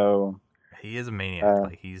 So he is a maniac.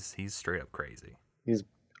 Like he's straight up crazy.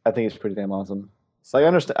 I think he's pretty damn awesome. So I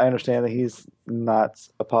understand that he's not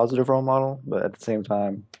a positive role model, but at the same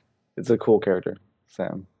time, it's a cool character.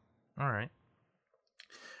 So, all right.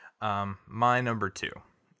 My number 2.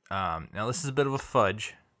 Now this is a bit of a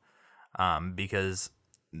fudge, because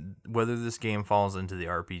whether this game falls into the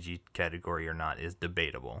RPG category or not is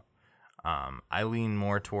debatable. I lean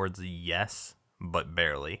more towards a yes, but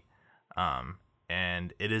barely.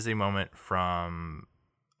 And it is a moment from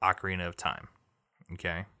Ocarina of Time.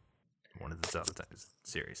 Okay? One of the Zelda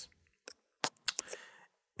series.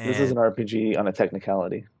 This is an RPG on a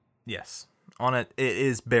technicality. Yes. It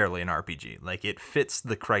is barely an RPG. Like, it fits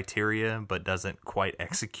the criteria, but doesn't quite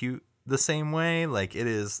execute the same way. Like,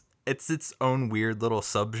 it's its own weird little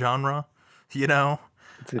subgenre,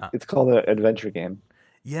 It's called an adventure game.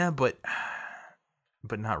 Yeah, but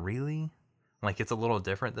not really. Like, it's a little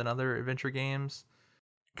different than other adventure games,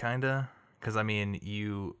 kinda. Because, I mean,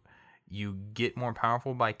 you get more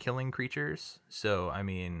powerful by killing creatures. So, I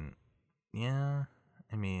mean, yeah.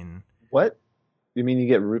 I mean... What? You mean you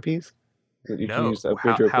get rupees? You can use to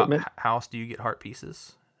upgrade your equipment? How else do you get heart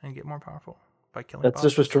pieces and get more powerful? By killing That's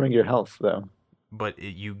bosses? just restoring your health, though. But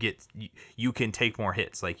you can take more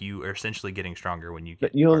hits. Like, you are essentially getting stronger when you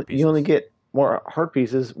get heart pieces. You only get more heart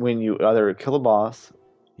pieces when you either kill a boss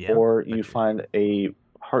or you find a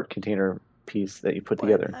heart container piece that you put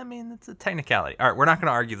together. I mean, it's a technicality. All right, we're not going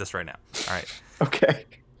to argue this right now. All right. Okay.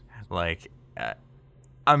 Like,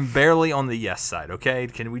 I'm barely on the yes side, okay?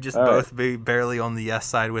 Can we just both be barely on the yes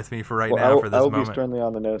side with me for right now for this moment? I'll be sternly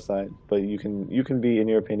on the no side, but you can be, in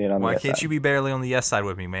your opinion, on the yes side. Why can't you be barely on the yes side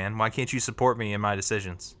with me, man? Why can't you support me in my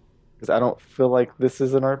decisions? Because I don't feel like this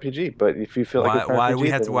is an RPG, but if you feel like it's an RPG... Why do we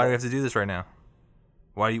have to do this right now?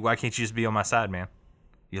 Why can't you just be on my side, man?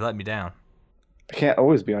 You let me down. I can't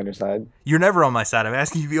always be on your side. You're never on my side. I'm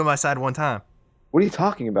asking you to be on my side one time. What are you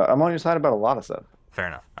talking about? I'm on your side about a lot of stuff. Fair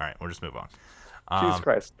enough. All right, we'll just move on. Jesus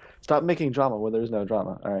Christ. Stop making drama where there's no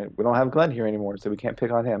drama. All right. We don't have Glenn here anymore, so we can't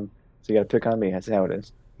pick on him. So you got to pick on me. That's how it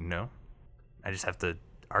is. No. I just have to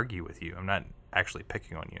argue with you. I'm not actually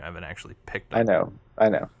picking on you. I haven't actually picked on you. I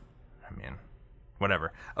know. I mean,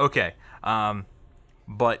 whatever. Okay.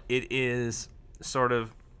 But it is sort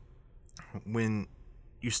of when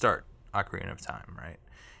you start Ocarina of Time, right?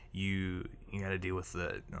 You got to deal with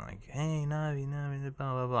the like, hey Navi, Navi,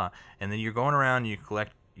 blah blah blah, and then you're going around. You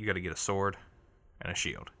collect. You got to get a sword and a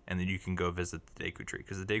shield, and then you can go visit the Deku Tree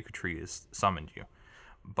because the Deku Tree has summoned you.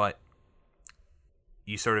 But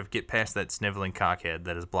you sort of get past that sniveling cockhead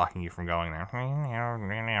that is blocking you from going there.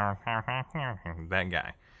 That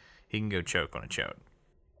guy, he can go choke on a chode.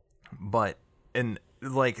 But and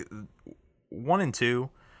like 1 and 2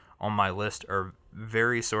 on my list are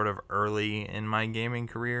very sort of early in my gaming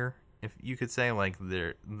career, if you could say, like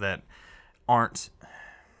they're that aren't.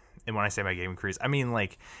 And when I say my gaming careers, I mean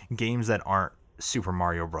like games that aren't Super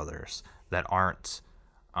Mario Brothers, that aren't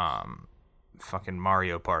fucking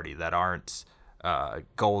Mario Party, that aren't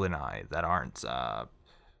GoldenEye, that aren't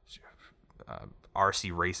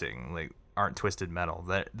RC Racing, like aren't Twisted Metal,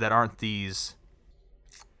 that aren't these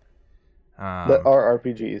That are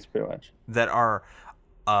RPGs, pretty much. that are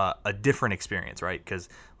a different experience, right? Because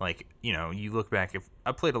like you look back, if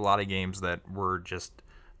I played a lot of games that were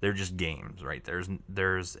they're just games, right?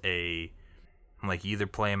 There's a like you either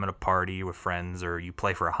play them at a party with friends or you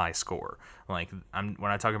play for a high score. Like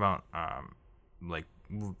when I talk about like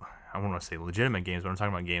I don't want to say legitimate games, but I'm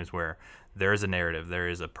talking about games where there is a narrative, there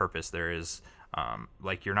is a purpose, there is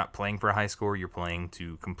like you're not playing for a high score, you're playing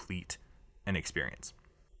to complete an experience.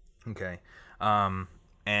 Okay.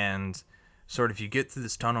 And sort of you get through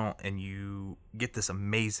this tunnel and you get this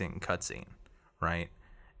amazing cutscene, right?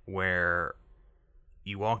 Where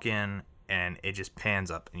you walk in and it just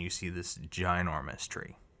pans up and you see this ginormous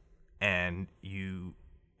tree. And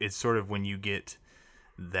it's sort of when you get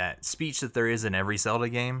that speech that there is in every Zelda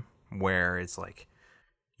game where it's like,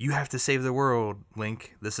 you have to save the world,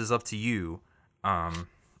 Link. This is up to you.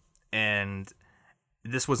 And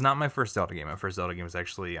this was not my first Zelda game. My first Zelda game was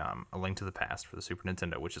actually A Link to the Past for the Super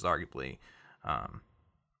Nintendo, which is arguably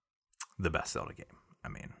the best Zelda game. I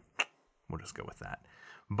mean, we'll just go with that.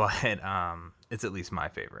 But it's at least my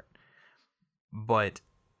favorite. But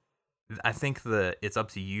I think the It's Up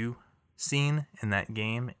to You scene in that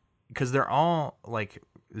game, because they're all, like,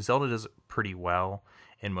 Zelda does pretty well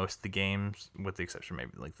in most of the games, with the exception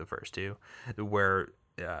maybe like the first two, where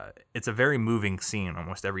it's a very moving scene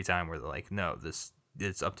almost every time where they're like, no,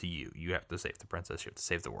 it's up to you. You have to save the princess. You have to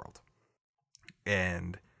save the world.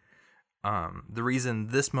 And the reason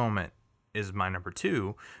this moment is my number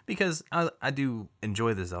 2, because I do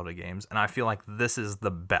enjoy the Zelda games, and I feel like this is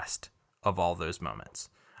the best of all those moments.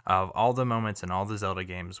 Of all the moments in all the Zelda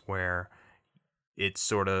games where it's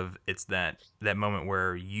that moment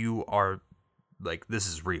where you are like, this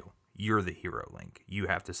is real. You're the hero, Link. You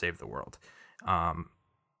have to save the world.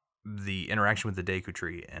 The interaction with the Deku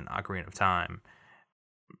Tree and Ocarina of Time,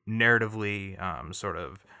 narratively, sort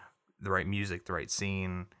of the right music, the right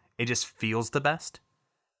scene, it just feels the best.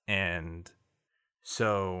 And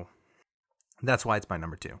so that's why it's my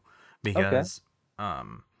number 2, because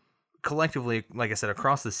collectively, like I said,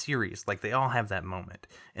 across the series, like they all have that moment,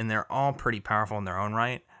 and they're all pretty powerful in their own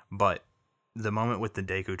right. But the moment with the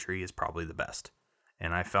Deku Tree is probably the best,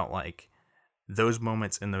 and I felt like those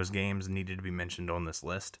moments in those games needed to be mentioned on this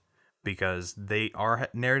list because they are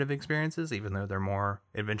narrative experiences, even though they're more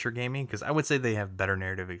adventure gaming. Because I would say they have better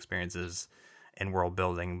narrative experiences and world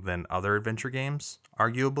building than other adventure games,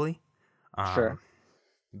 arguably. Sure.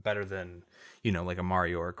 Better than like a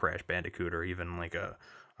Mario or a Crash Bandicoot, or even like a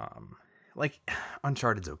like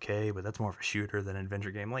Uncharted's okay, but that's more of a shooter than an adventure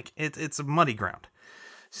game. Like it's a muddy ground.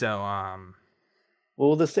 So Well,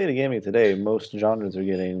 with the state of gaming today, most genres are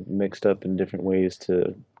getting mixed up in different ways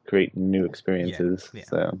to create new experiences.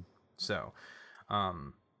 Yeah. So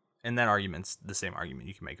and that argument's the same argument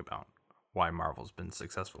you can make about why Marvel's been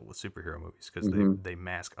successful with superhero movies, because they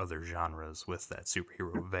mask other genres with that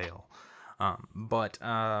superhero veil.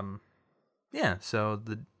 Yeah, so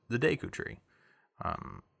the Deku Tree.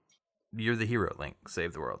 You're the hero, Link.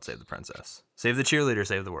 Save the world, save the princess. Save the cheerleader,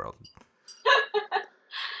 save the world.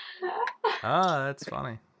 That's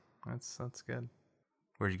funny. That's good.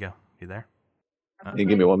 Where'd you go? You there? You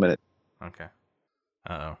give me 1 minute. Okay.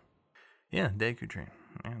 Uh-oh. Yeah, Deku Tree.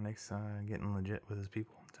 Yeah, Nick's getting legit with his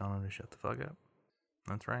people, telling them to shut the fuck up.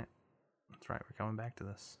 That's right. We're coming back to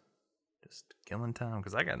this. Just killing time,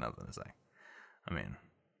 because I got nothing to say. I mean,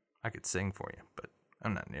 I could sing for you, but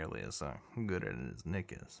I'm not nearly as good at it as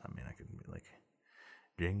Nick is. I mean, I could be like,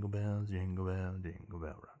 jingle bells, jingle bell, jingle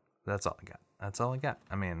bell rock. That's all I got.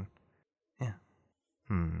 I mean, yeah.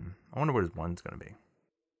 I wonder what his one's going to be.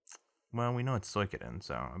 Well, we know it's Suikoden,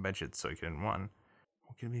 so I bet you it's Suikoden 1.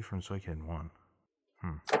 What could it be from Suikoden 1?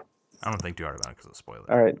 I don't think too hard about it because I'll spoil it.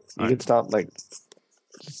 All right. You can stop,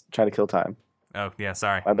 just trying to kill time. Oh, yeah,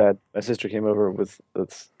 sorry. My bad. My sister came over with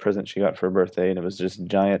this present she got for her birthday, and it was just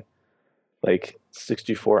giant like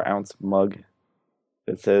 64-ounce mug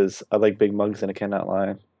that says "I like big mugs and I cannot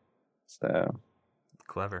lie." So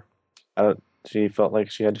Clever. I don't. She felt like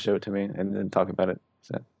she had to show it to me and then talk about it.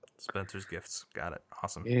 So Spencer's Gifts. Got it.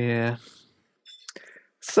 Awesome. yeah.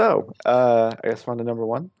 So I guess we're on to number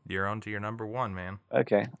one. You're on to your number one, man.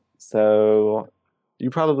 Okay. So you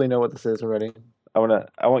probably know what this is already. I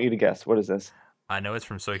want you to guess. What is this? I know it's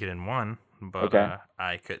from Suikoden 1, but Okay.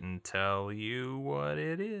 I couldn't tell you what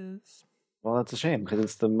it is. Well, that's a shame because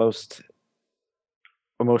it's the most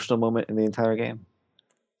emotional moment in the entire game.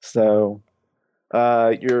 So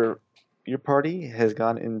your party has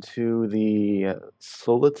gone into the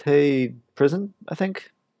Solitaire prison, I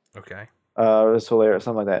think. Okay. Solaire,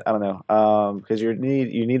 something like that. I don't know. Because you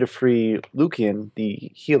need to free Lucian,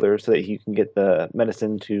 the healer, so that he can get the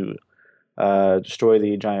medicine to destroy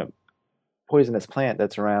the giant poisonous plant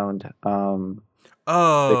that's around the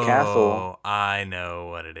castle. Oh, I know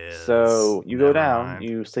what it is. So you go Never down, mind.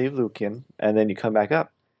 you save Lucian, and then you come back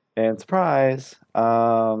up, and surprise,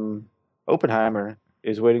 Oppenheimer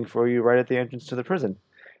is waiting for you right at the entrance to the prison.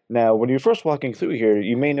 Now, when you're first walking through here,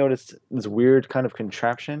 you may notice this weird kind of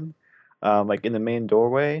contraption, like in the main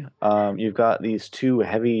doorway. You've got these two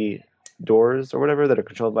heavy doors or whatever that are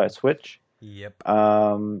controlled by a switch. Yep.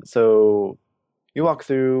 So you walk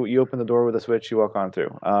through, you open the door with a switch, you walk on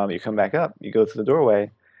through. You come back up, you go through the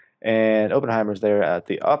doorway, and Oppenheimer's there at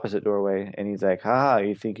the opposite doorway, and he's like, "Ha,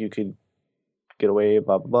 you think you could get away,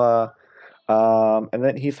 blah, blah, blah." And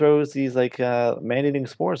then he throws these like man-eating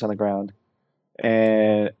spores on the ground,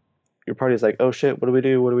 and your party's like, "Oh shit, what do we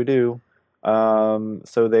do? What do we do?"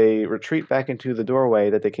 So they retreat back into the doorway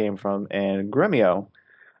that they came from, and Gremio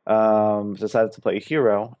decides to play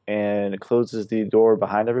hero and closes the door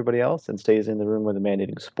behind everybody else and stays in the room with the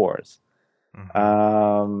man-eating spores.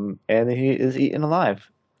 Mm-hmm. And he is eaten alive.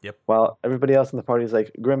 Yep. While everybody else in the party is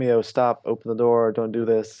like, Gremio, stop, open the door, don't do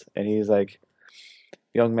this. And he's like,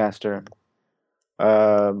 young master.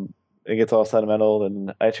 It gets all sentimental,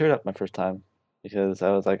 and I teared up my first time because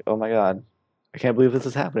I was like, oh my God, I can't believe this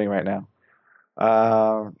is happening right now.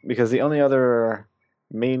 Because the only other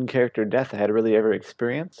main character death I had really ever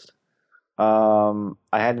experienced, I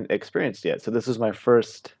hadn't experienced yet. So this was my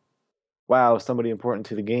first, wow, somebody important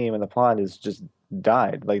to the game and the plot is just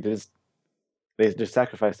died. Like they just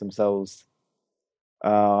sacrificed themselves.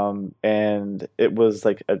 And it was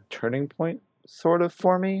like a turning point sort of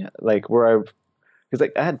for me, like where because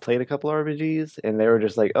like I had played a couple RPGs and they were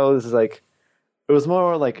just like, oh, this is like it was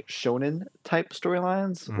more like shonen type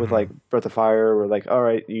storylines with Mm-hmm. like Breath of Fire, where like, all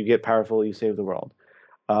right, you get powerful, you save the world.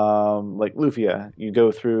 Like Lufia, you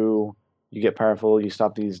go through, you get powerful, you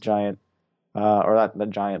stop these giant, or not the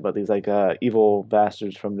giant, but these like evil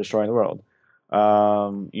bastards from destroying the world.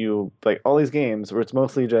 You like all these games where it's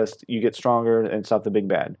mostly just you get stronger and stop the big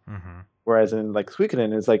bad. Mm-hmm. Whereas in like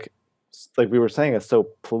Suikoden is like we were saying, it's so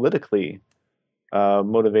politically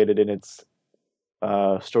motivated in its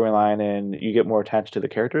storyline, and you get more attached to the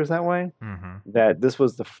characters that way. Mm-hmm. That this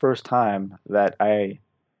was the first time that I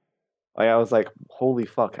was like, holy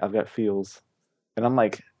fuck, I've got feels, and I'm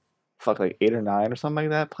like, fuck, like 8 or 9 or something like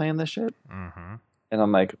that playing this shit, Mm-hmm. and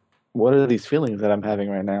I'm like, what are these feelings that I'm having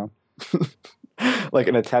right now? Like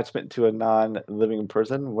an attachment to a non-living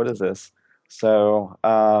person. What is this? So,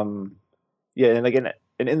 yeah, and again,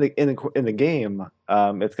 and in the game,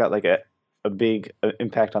 it's got like a big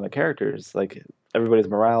impact on the characters. Like everybody's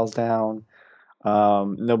morale's down.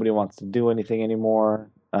 Nobody wants to do anything anymore.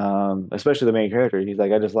 Especially the main character. He's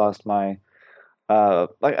like, I just lost my like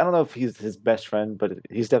I don't know if he's his best friend, but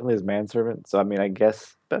he's definitely his manservant. So I mean, I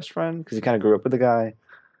guess best friend because he kind of grew up with the guy.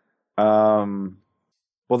 Um,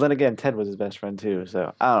 well, then again, Ted was his best friend too.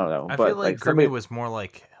 So I don't know, I feel but like like Grimmy somebody was more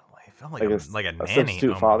like I felt like like a a nanny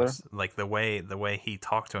substitute father. almost. Like the way he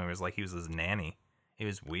talked to him was like he was his nanny. He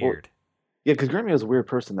was Well, weird. yeah, because Grimmy was a weird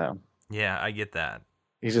person though. Yeah, I get that.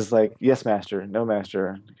 He's just like, yes, master, no,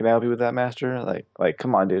 master. Can I help you with that, master? Like,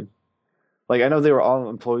 come on, dude. Like, I know they were all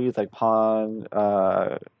employees, like Pawn,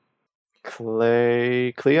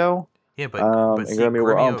 Cleo, Yeah, but and see, Grammy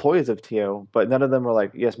were all Gremio. employees of Tio, but none of them were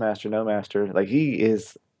like, yes, master, no, master. Like, he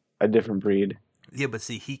is a different breed. Yeah, but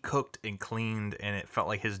see, he cooked and cleaned, and it felt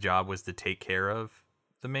like his job was to take care of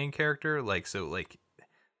the main character. Like so, like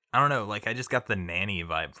I don't know. Like I just got the nanny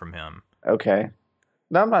vibe from him. Okay.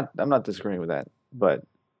 No, I'm not disagreeing with that, but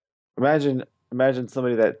imagine, imagine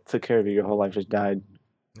somebody that took care of you your whole life just died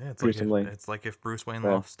Yeah, gruesomely. it's like if Bruce Wayne So,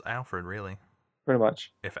 lost Alfred. Really, pretty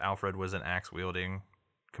much. if Alfred was an axe wielding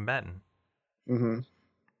combatant, Mm-hmm.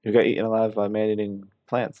 You got eaten alive by man-eating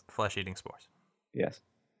plants. flesh eating spores. Yes.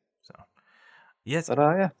 So yes, But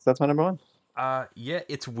yeah, so that's my number one. yeah,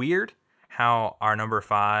 it's weird how our number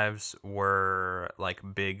fives were like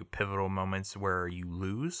big pivotal moments where you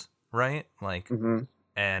lose, right? Like, Mm-hmm.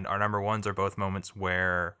 and our number ones are both moments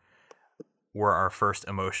where were our first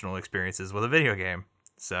emotional experiences with a video game.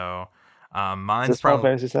 So, Is mine's this Final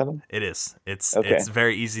probably Fantasy VII? it is. It's Okay.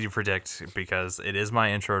 very easy to predict because it is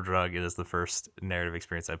my intro drug. It is the first narrative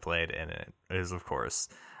experience I played, and it is of course,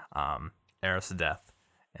 Eris of Death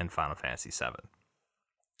and Final Fantasy VII.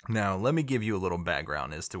 Now, let me give you a little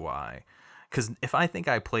background as to why. Because if I think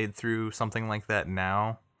I played through something like that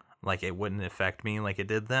now, like it wouldn't affect me like it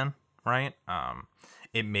did then, right?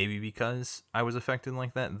 It may be because I was affected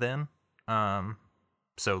like that then. Um,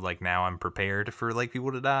 so like now I'm prepared for like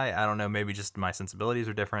people to die. I don't know. Maybe just my sensibilities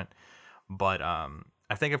are different. But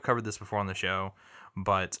I think I've covered this before on the show.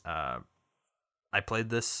 But I played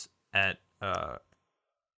this at a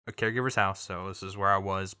caregiver's house. So this is where I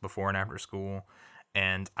was before and after school,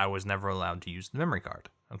 and I was never allowed to use the memory card.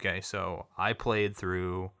 Okay, so I played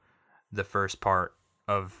through the first part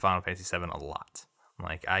of Final Fantasy VII a lot.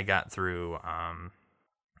 Like I got through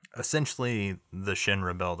essentially the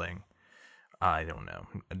Shinra building. I don't know,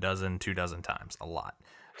 a dozen, 2 dozen times, a lot.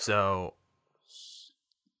 So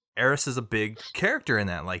Eris is a big character in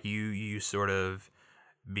that. Like you sort of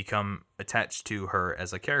become attached to her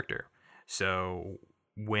as a character. So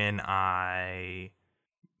when I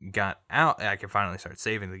got out, I could finally start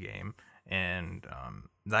saving the game and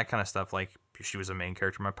that kind of stuff. Like she was a main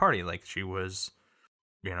character in my party. Like she was,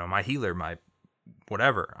 my healer, my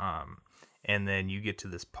whatever. And then you get to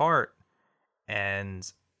this part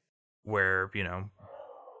and where,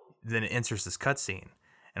 then it enters this cutscene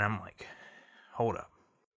and I'm like, hold up,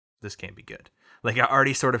 this can't be good. Like I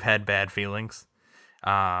already sort of had bad feelings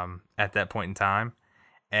at that point in time.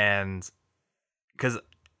 And because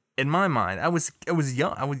in my mind, I was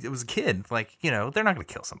young. I was a kid. Like, they're not going to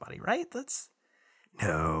kill somebody, right?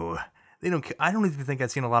 No. They don't. I don't even think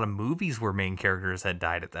I'd seen a lot of movies where main characters had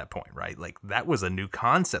died at that point, right? Like that was a new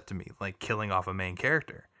concept to me, like killing off a main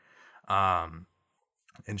character.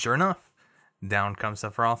 And sure enough, down comes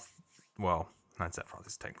Sephiroth. Well, not Sephiroth.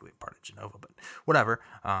 He's technically part of Genova, but whatever.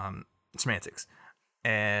 Semantics,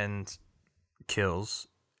 and kills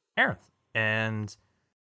Aerith. And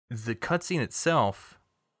the cutscene itself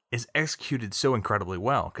is executed so incredibly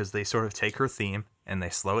well because they sort of take her theme and they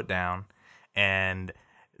slow it down, and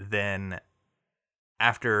then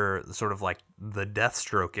after sort of like the death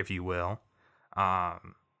stroke, if you will,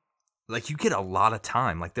 like you get a lot of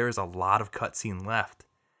time. Like there is a lot of cutscene left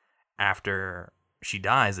after she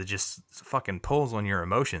dies. It just fucking pulls on your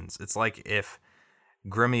emotions. It's like if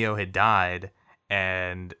Gremio had died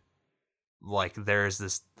and like there's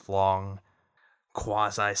this long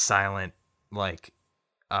quasi-silent like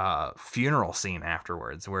funeral scene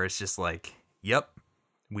afterwards where it's just like, yep,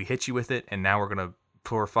 we hit you with it and now we're gonna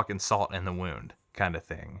pour fucking salt in the wound kind of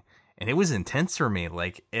thing. And it was intense for me.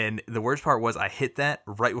 Like, and the worst part was I hit that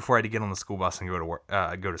right before I had to get on the school bus and go to work,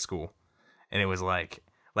 go to school. And it was like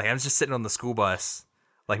I was just sitting on the school bus,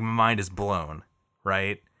 like my mind is blown,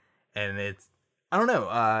 right? And it's, I don't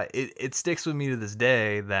know, it sticks with me to this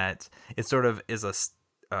day that it sort of is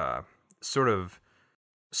a sort of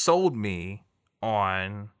sold me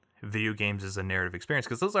on video games as a narrative experience,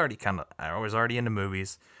 because those already I was already into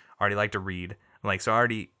movies, already like to read, like, so I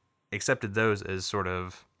already accepted those as sort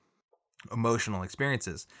of emotional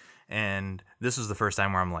experiences. And this was the first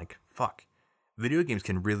time where I'm like, fuck, video games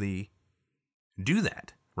can really do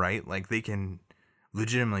that, right? Like they can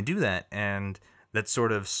legitimately do that. And that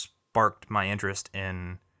sort of sparked my interest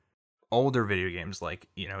in older video games. Like,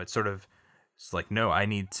 it's like, no, I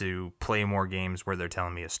need to play more games where they're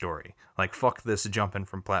telling me a story. Like, fuck this jumping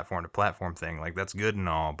from platform to platform thing. Like, that's good and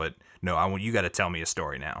all, but no, you got to tell me a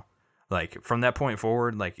story now. Like, from that point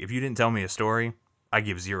forward, like, if you didn't tell me a story, I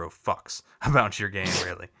give zero fucks about your game,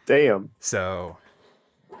 really. Damn. So,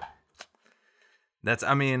 that's,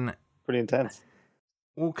 I mean... pretty intense.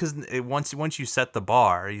 Well, because once you set the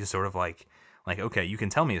bar, you sort of like, okay, you can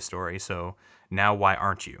tell me a story, so now why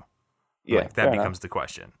aren't you? Yeah, like, that becomes the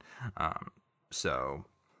question. So,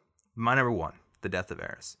 my number one, The Death of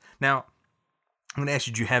Eris. Now, I'm going to ask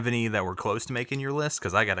you, do you have any that were close to making your list?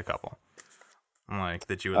 Because I got a couple. Like,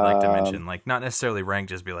 that you would like to mention. Like, not necessarily rank,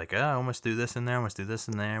 just be like, oh, I almost do this in there, almost do this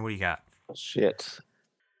in there. What do you got? Shit.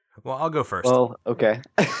 Well, I'll go first. Well, okay.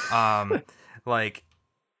 Like,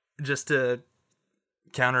 just to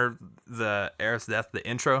counter the Eris death, the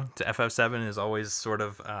intro to FF7 is always sort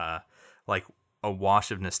of like a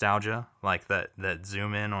wash of nostalgia. Like that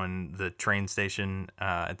zoom in on the train station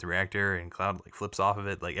at the reactor and Cloud like flips off of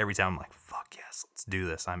it. Like every time I'm like, fuck yes, let's do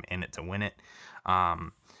this. I'm in it to win it.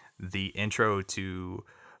 The intro to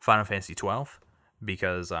Final Fantasy 12,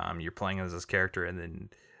 because you're playing as this character, and then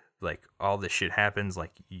like all this shit happens,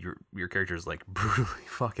 like your character is like brutally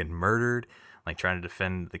fucking murdered, like trying to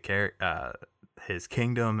defend his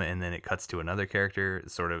kingdom, and then it cuts to another character.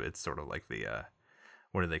 It's sort of like the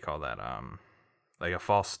what do they call that? Like a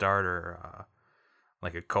false start, or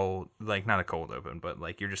like a cold, like not a cold open, but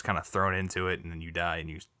like you're just kind of thrown into it, and then you die, and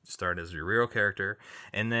you start as your real character,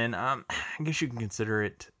 and then I guess you can consider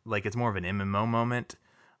it like it's more of an MMO moment,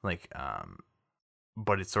 like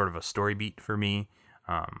but it's sort of a story beat for me.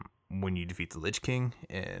 When you defeat the Lich King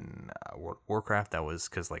in World of Warcraft, that was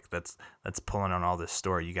because like that's pulling on all this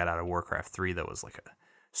story you got out of Warcraft 3. That was like a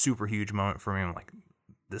super huge moment for me. I'm like,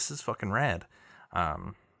 this is fucking rad.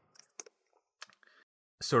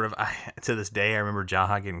 Sort of, to this day, I remember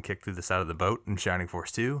Jaha getting kicked through the side of the boat in Shining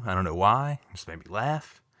Force 2. I don't know why. It just made me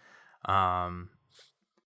laugh. Man,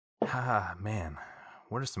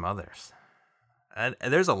 what are some others?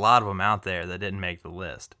 There's a lot of them out there that didn't make the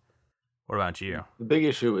list. What about you? The big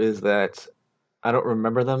issue is that I don't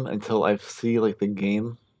remember them until I see like the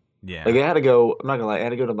game. Yeah. Like I had to go, I'm not gonna lie, I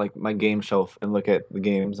had to go to like my game shelf and look at the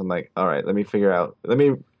games. I'm like, all right, let me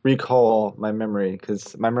recall my memory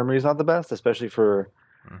because my memory is not the best, especially for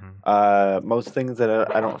most things that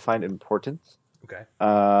I don't find important. Okay.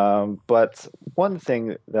 But one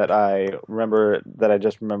thing that I remember that I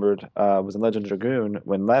just remembered was in Legend Dragoon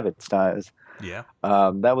when Lavitz dies. Yeah.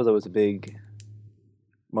 That was always a big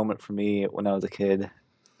moment for me when I was a kid.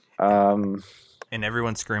 And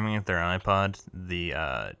everyone screaming at their iPod, the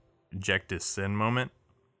Ejectus Sin moment,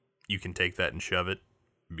 you can take that and shove it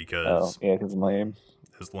because because it's lame.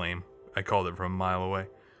 It's lame. I called it from a mile away.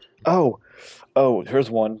 Oh, here's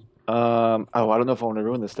one. I don't know if I want to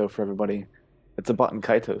ruin this though for everybody. It's a Baten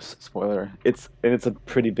Kaitos spoiler. It's a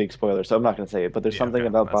pretty big spoiler, so I'm not gonna say it. But there's something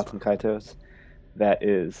about Baten Kaitos that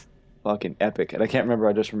is fucking epic, and I can't remember.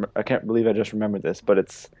 I can't believe I just remembered this, but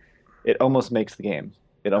it almost makes the game.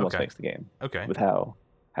 It almost makes the game. Okay. With how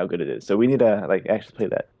good it is. So we need to like actually play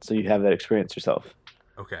that, so you have that experience yourself.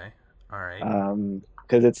 Okay. All right.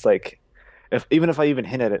 Because it's like, if I even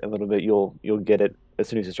hint at it a little bit, you'll get it as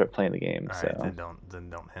soon as you start playing the game. All so right, then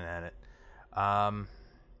don't hint at it.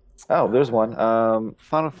 there's one. I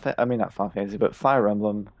mean not Final Fantasy, but Fire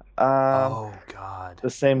Emblem. Oh God. The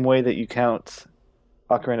same way that you count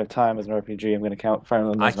Ocarina of Time as an RPG, I'm going to count Fire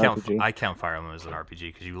Emblem as an RPG. I count Fire Emblem as an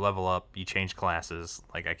RPG because you level up, you change classes.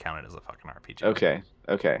 Like I count it as a fucking RPG. Okay.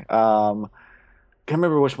 Can't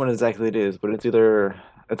remember which one exactly it is, but it's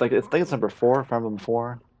like it's number 4, Fire Emblem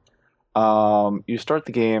 4. You start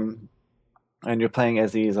the game and you're playing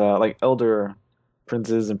as these like elder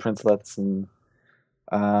princes and princelets and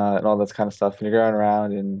all this kind of stuff, and you're going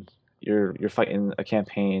around and you're fighting a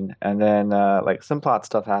campaign, and then like some plot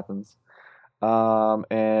stuff happens.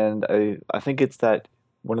 And I think it's that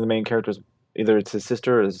one of the main characters, either it's his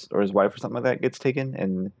sister or his wife or something like that, gets taken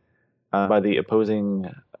and by the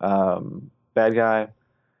opposing bad guy.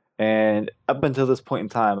 And up until this point in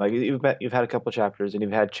time, like you've had a couple chapters and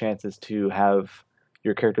you've had chances to have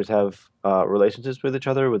your characters have relationships with each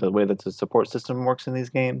other with the way that the support system works in these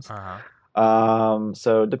games.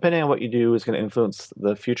 So depending on what you do is going to influence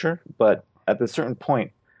the future. But at this certain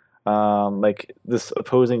point, like this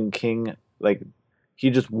opposing king, like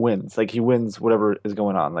he just wins. Like he wins whatever is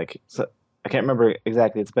going on. Like so, I can't remember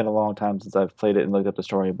exactly. It's been a long time since I've played it and looked up the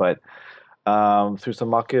story, but through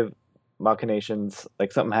some machinations,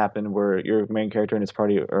 like something happened where your main character and his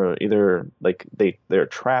party are either like they're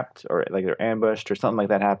trapped or like they're ambushed or something like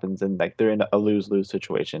that happens, and like they're in a lose-lose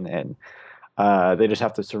situation, and they just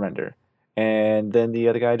have to surrender. And then the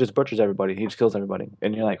other guy just butchers everybody. He just kills everybody,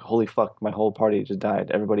 and you're like, "Holy fuck! My whole party just died.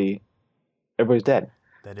 Everybody's dead."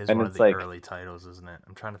 That is one of the early titles, isn't it?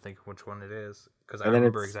 I'm trying to think which one it is because I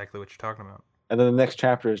remember exactly what you're talking about. And then the next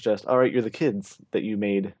chapter is just, all right, you're the kids that you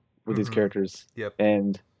made with these characters. Yep.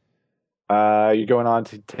 And you're going on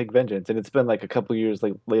to take vengeance. And it's been like a couple years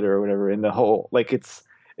later or whatever. And the whole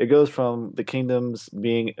it goes from the kingdoms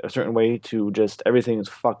being a certain way to just everything is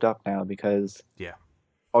fucked up now because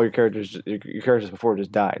all your characters before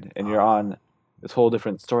just died, and you're on this whole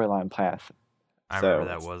different storyline path. I remember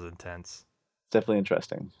that was intense. It's definitely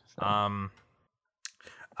interesting. So.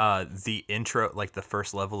 The intro, like the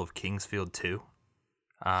first level of Kingsfield 2,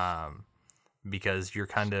 because you're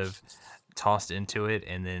kind of tossed into it,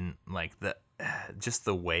 and then like just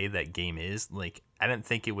the way that game is, like I didn't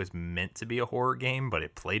think it was meant to be a horror game, but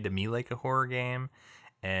it played to me like a horror game,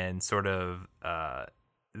 and sort of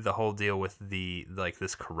the whole deal with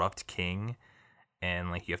this corrupt king, and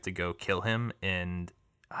like you have to go kill him, and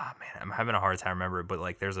man, I'm having a hard time remembering, but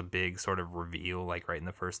like there's a big sort of reveal like right in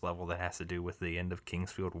the first level that has to do with the end of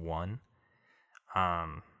Kingsfield 1.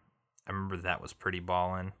 I remember that was pretty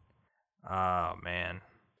ballin'. Oh man,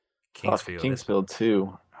 Fuck, Kingsfield is Kingsfield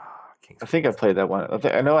 2. I think I Kingsfield. played that one.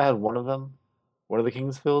 I know I had one of them, one of the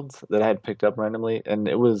Kingsfields that I had picked up randomly, and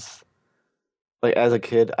it was like as a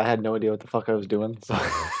kid, I had no idea what the fuck I was doing. So,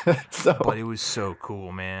 But so it was so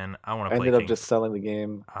cool, man. I want I to play ended up King. just selling the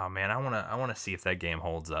game. Oh man, I wanna see if that game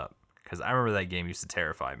holds up because I remember that game used to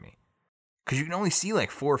terrify me. Cause you can only see like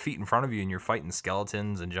 4 feet in front of you, and you're fighting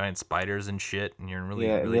skeletons and giant spiders and shit, and you're in really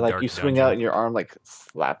Yeah, and really you're like you dark swing out dungeon. and your arm like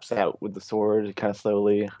slaps out with the sword kind of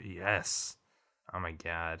slowly. Yes. Oh my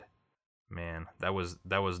god, man, that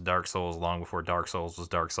was Dark Souls long before Dark Souls was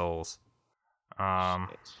Dark Souls. Um.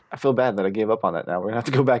 Shit. I feel bad that I gave up on that now. We're gonna have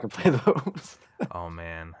to go back and play those. Oh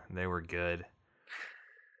man, they were good.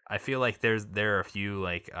 I feel like there are a few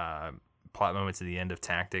like plot moments at the end of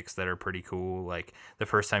Tactics that are pretty cool. Like the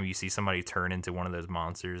first time you see somebody turn into one of those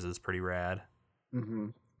monsters is pretty rad. hmm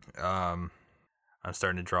Um, I'm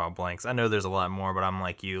starting to draw blanks. I know there's a lot more, but I'm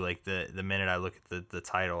like you. Like the minute I look at the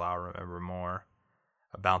title, I'll remember more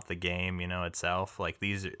about the game, itself. Like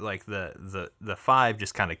these, like the five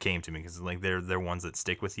just kind of came to me because like they're ones that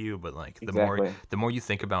stick with you. But like Exactly. the more you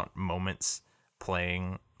think about moments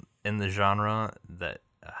playing in the genre, that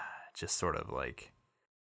just sort of like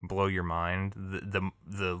blow your mind.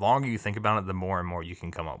 The longer you think about it, the more and more you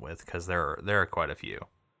can come up with because there are quite a few.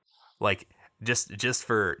 Like just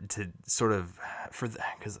for to sort of for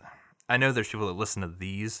because I know there's people that listen to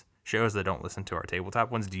these shows that don't listen to our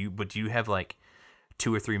tabletop ones. Do you have like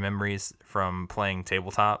 2 or 3 memories from playing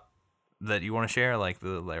tabletop that you want to share? Like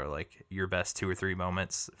your best 2 or 3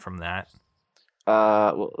 moments from that.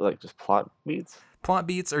 Well, like just plot beats. Plot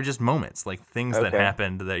beats or just moments, like things that Okay.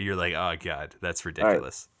 happened that you're like, oh god, that's All right.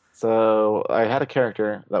 ridiculous. So I had a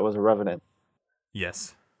character that was a revenant,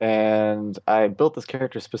 Yes. and I built this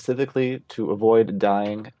character specifically to avoid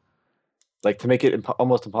dying, like to make it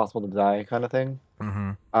almost impossible to die, kind of thing.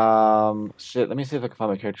 Mm-hmm. Shit. Let me see if I can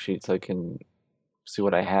find my character sheet so I can see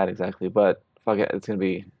what I had exactly. But fuck it, it's gonna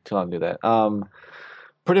be too long to do that.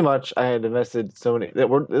 Pretty much, I had invested so many.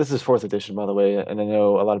 This is fourth edition, by the way, and I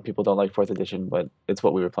know a lot of people don't like fourth edition, but it's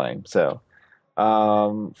what we were playing. So,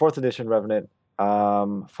 fourth edition Revenant.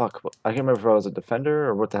 Fuck, I can't remember if I was a defender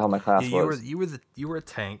or what the hell my Yeah, class was. you were a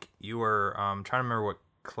tank. You were trying to remember what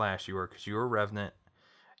class you were because you were a revenant.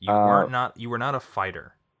 Uh, You were not a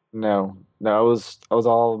fighter. no, no, I was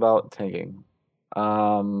all about tanking.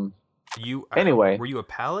 Um, You anyway, were you a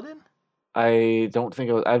paladin? I don't think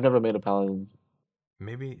I was. I've never made a paladin.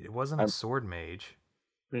 Maybe it wasn't a I'm sword mage.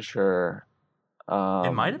 pretty sure. It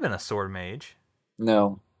might have Um, been a sword mage.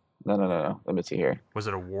 no, no, no, no, no. Let me see here. Was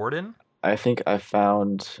it a warden? I think I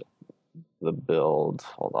found the build.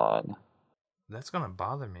 Hold on. That's gonna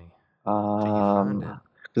bother me. Till you find it. Um,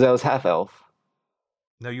 because I was half elf.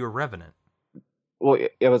 No, you were revenant. Well,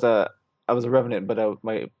 it was I was a revenant, but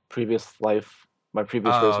my previous life, my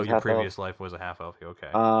previous race Oh, was your half elf. previous life was a half elf. Okay.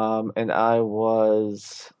 And I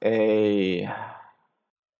was a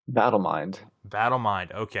battle mind. Battle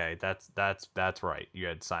mind. Okay, that's right. You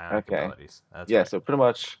had psionic Okay. abilities. That's Yeah. right. So pretty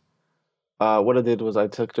much, what I did was I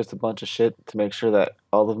took just a bunch of shit to make sure that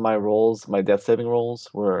all of my rolls, my death saving rolls,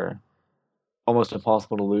 were almost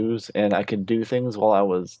impossible to lose, and I could do things while I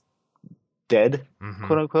was dead, Mm-hmm.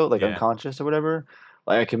 quote unquote, like Yeah. unconscious or whatever.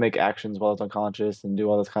 Like I could make actions while I was unconscious and do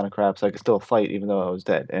all this kind of crap, so I could still fight even though I was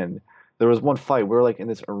dead. And there was one fight we were like in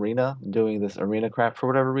this arena doing this arena crap for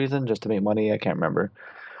whatever reason, just to make money. I can't remember.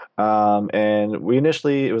 And we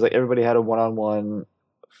initially it was like everybody had a one-on-one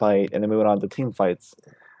fight, and then we went on to team fights.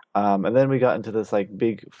 And then we got into this like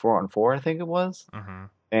big 4-on-4, I think it was, Mm-hmm.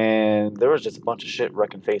 and there was just a bunch of shit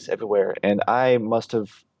wrecking face everywhere. And I must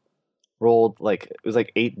have rolled like it was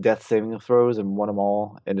like 8 death saving throws and won them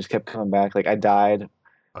all, and just kept coming back. Like I died,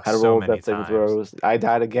 had to So roll many death saving times. throws. I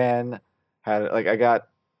died again. Had like I got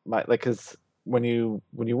my like because when you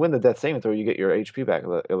win the death saving throw, you get your HP back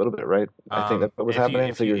a little bit, right? I think that's what was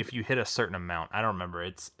happening. So you're If you hit a certain amount, I don't remember.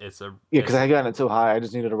 yeah, because I had gotten it so high, I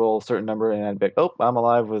just needed to roll a certain number, and I'd be like, oh, I'm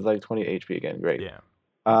alive with like 20 HP again. Great. Yeah.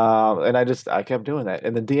 And I kept doing that,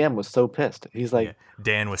 and the DM was so pissed. He's Yeah. like,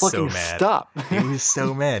 Dan was so "Fucking mad. stop!" He was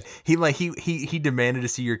so mad. He demanded to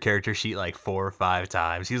see your character sheet like 4 or 5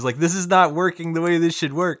 times. He was like, "This is not working the way this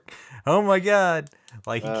should work." Oh my god!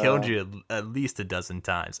 Like he killed Uh, you at least a dozen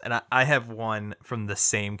times. And I have one from the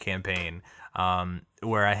same campaign,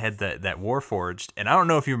 where I had that Warforged, and I don't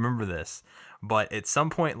know if you remember this, but at some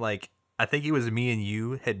point, like I think it was me and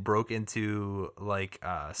you had broke into like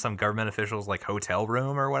some government officials like hotel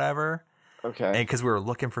room or whatever, okay. and because we were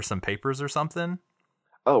looking for some papers or something.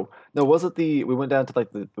 Oh no, was it we went down to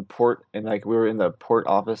like the port, and like we were in the port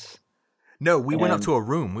office, No, we went up and to a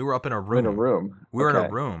room. We were up in a we're in a room. room. We were in a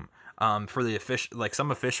Okay. room. for the official, like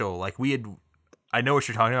some official, like we had. I know what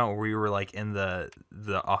you're talking about. Where we were like in the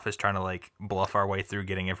office trying to like bluff our way through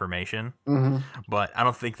getting information, Mm-hmm. but I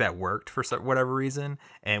don't think that worked for whatever reason.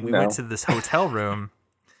 And we went No. to this hotel room,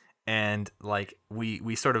 and like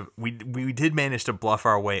we sort of we did manage to bluff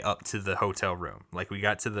our way up to the hotel room. Like we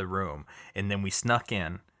got to the room, and then we snuck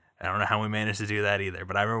in. I don't know how we managed to do that either,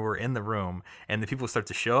 but I remember we're in the room and the people start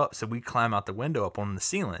to show up, so we climb out the window up on the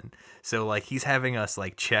ceiling. So like he's having us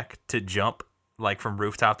like check to jump like from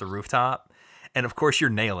rooftop to rooftop. And of course you're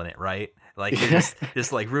nailing it, right? Like you're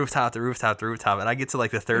just like rooftop to rooftop to rooftop, and I get to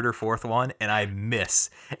like the third or fourth one, and I miss,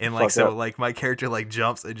 and like Fuck so up. like my character like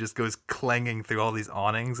jumps and just goes clanging through all these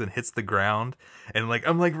awnings and hits the ground, and like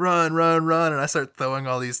I'm like run run run, and I start throwing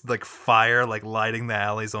all these like fire, like lighting the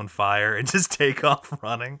alleys on fire, and just take off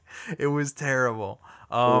running. It was terrible.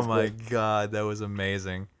 Oh was my good. god, that was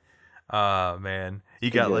amazing. Man,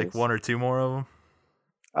 you Good got like days. one or two more of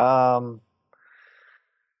them?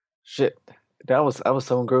 Shit. I was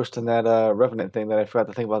so engrossed in that Revenant thing that I forgot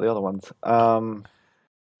to think about the other ones.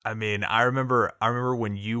 I mean, I remember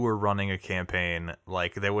when you were running a campaign,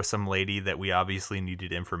 like there was some lady that we obviously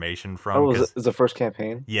needed information from, was cause it the first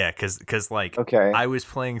campaign? yeah, cause like Okay. I was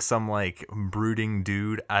playing some like brooding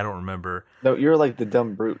dude, I don't remember. No, you're like the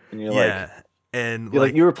dumb brute, and Yeah, and you're like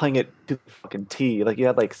like you were playing it to the fucking T. Like you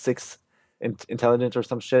had like six intelligence or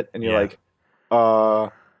some shit, and you're yeah, like, uh,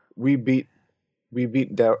 we beat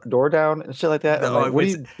door down and shit like that. I'm no, like, what are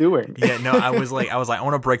it's you doing? yeah, no, I was like I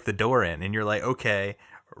want to break the door in, and you're like, okay,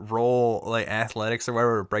 roll like athletics or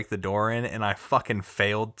whatever to break the door in, and I fucking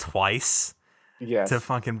failed twice to Yes.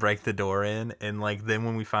 fucking break the door in. And like then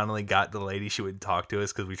when we finally got the lady, she would talk to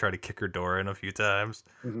us because we tried to kick her door in a few times.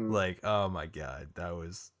 Hmm. Like, oh my god, that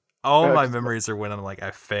was all my 'Cause memories are when I'm like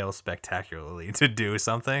I fail spectacularly to do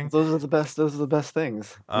something. those are the best. Those are the best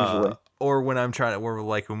things usually. Or when I'm trying to, or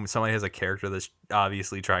like when somebody has a character that's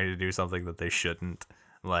obviously trying to do something that they shouldn't,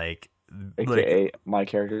 like AKA my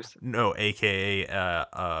characters. no, aka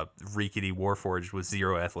Rickety Warforged with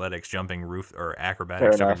zero athletics, jumping roof or Fair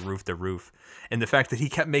acrobatics, jumping enough. roof to roof, and the fact that he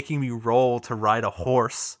kept making me roll to ride a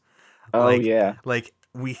horse, Oh yeah. like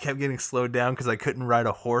we kept getting slowed down because I couldn't ride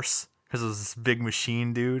a horse because it was this big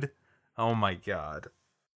machine dude. Oh my god.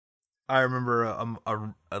 I remember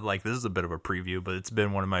like this is a bit of a preview, but it's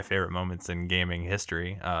been one of my favorite moments in gaming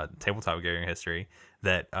history, tabletop gaming history,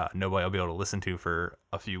 that nobody will be able to listen to for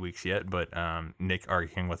a few weeks yet. But Nick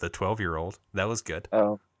arguing with a 12-year-old, that was good.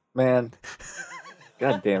 Oh man.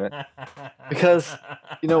 God damn it. Because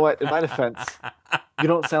you know what? In my defense, you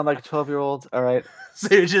don't sound like a 12-year-old. All right.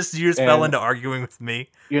 So you just fell And into arguing with me.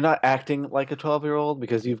 you're not acting like a 12-year-old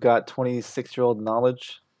because you've got 26-year-old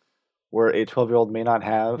knowledge where a 12-year-old may not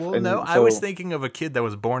have. Well, no, And I was so, thinking of a kid that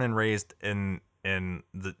was born and raised in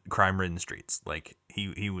the crime-ridden streets. Like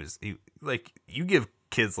he was like you give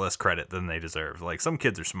kids less credit than they deserve. Like some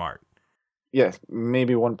kids are smart, yes,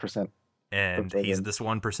 maybe 1%. and of he's them. this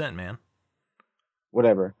 1%, man.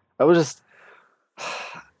 Whatever. I was just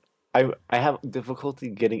I have difficulty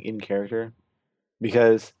getting in character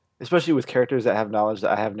because especially with characters that have knowledge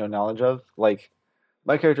that I have no knowledge of. Like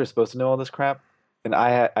my character is supposed to know all this crap, and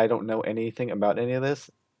I don't know anything about any of this.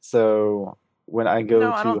 So when I go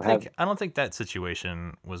No, to have, I don't think that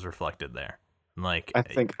situation was reflected there. Like,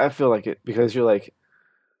 I feel like it because you're like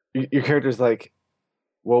your character's like,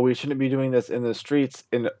 well, we shouldn't be doing this in the streets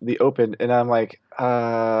in the open, and I'm like,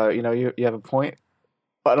 you have a point.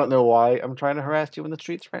 I don't know why I'm trying to harass you in the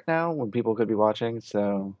streets right now when people could be watching.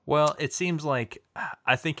 So well, it seems like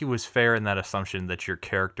I think it was fair in that assumption that your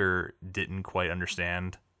character didn't quite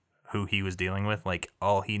understand who he was dealing with. Like,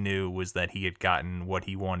 all he knew was that he had gotten what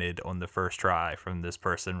he wanted on the first try from this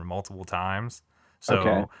person multiple times. So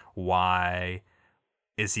okay, why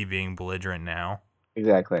is he being belligerent now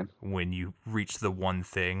exactly. when you reach the one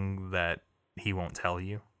thing that he won't tell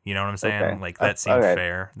you? You know what I'm saying? Okay, Like, that all seemed right.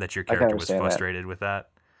 fair that your I can character was understand that. frustrated with that.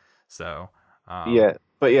 So, Yeah,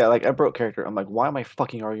 but yeah, like I broke character. I'm like, why am I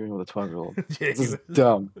fucking arguing with a 12-year-old? This is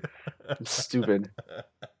dumb. I'm stupid.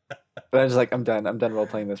 But I'm just like, I'm done. I'm done role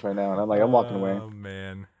playing this right now, and I'm like, I'm walking away. oh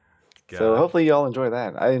man, So God, hopefully y'all enjoy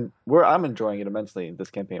that. I'm enjoying it immensely. This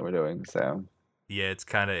campaign we're doing. So yeah, it's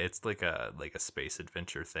like a space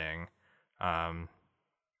adventure thing.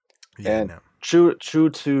 Yeah, and no, true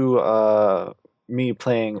to me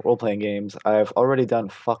playing role playing games, I've already done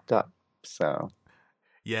fucked up. So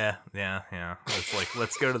yeah. It's like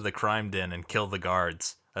let's go to the crime den and kill the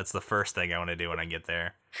guards. That's the first thing I want to do when I get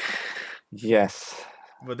there. yes,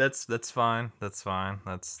 But that's fine. That's fine.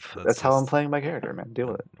 that's how I'm just, playing my character, man. Deal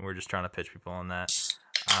with it. we're just trying to pitch people on that.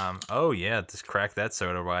 Oh yeah, just crack that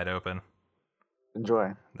soda wide open.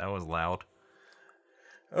 Enjoy. That was loud.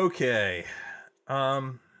 Okay.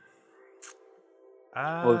 Well,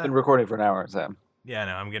 we've been recording for an hour, Sam. Yeah,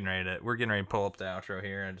 no, we're getting ready to pull up the outro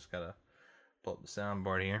here. I just gotta pull up the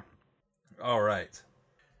soundboard here. All right.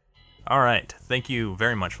 Thank you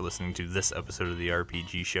very much for listening to this episode of the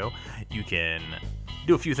RPG Show. You can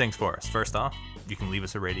do a few things for us. First off, you can leave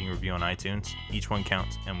us a rating and review on iTunes. Each one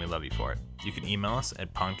counts, and we love you for it. You can email us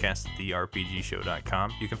at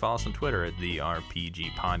podcast@therpgshow.com. You can follow us on Twitter at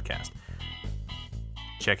therpgpodcast.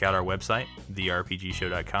 Check out our website,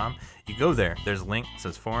 therpgshow.com. You go there, there's a link, it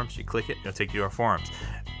says forums, you click it, it'll take you to our forums.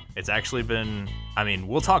 It's actually been,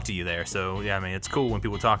 we'll talk to you there, so yeah, it's cool when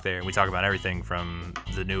people talk there, and we talk about everything from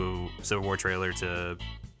the new Civil War trailer to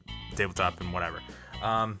tabletop and whatever.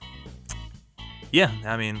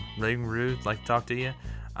 Rating Rude, like to talk to you.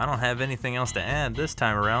 I don't have anything else to add this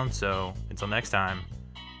time around, so until next time,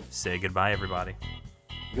 say goodbye, everybody.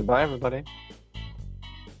 Goodbye, everybody.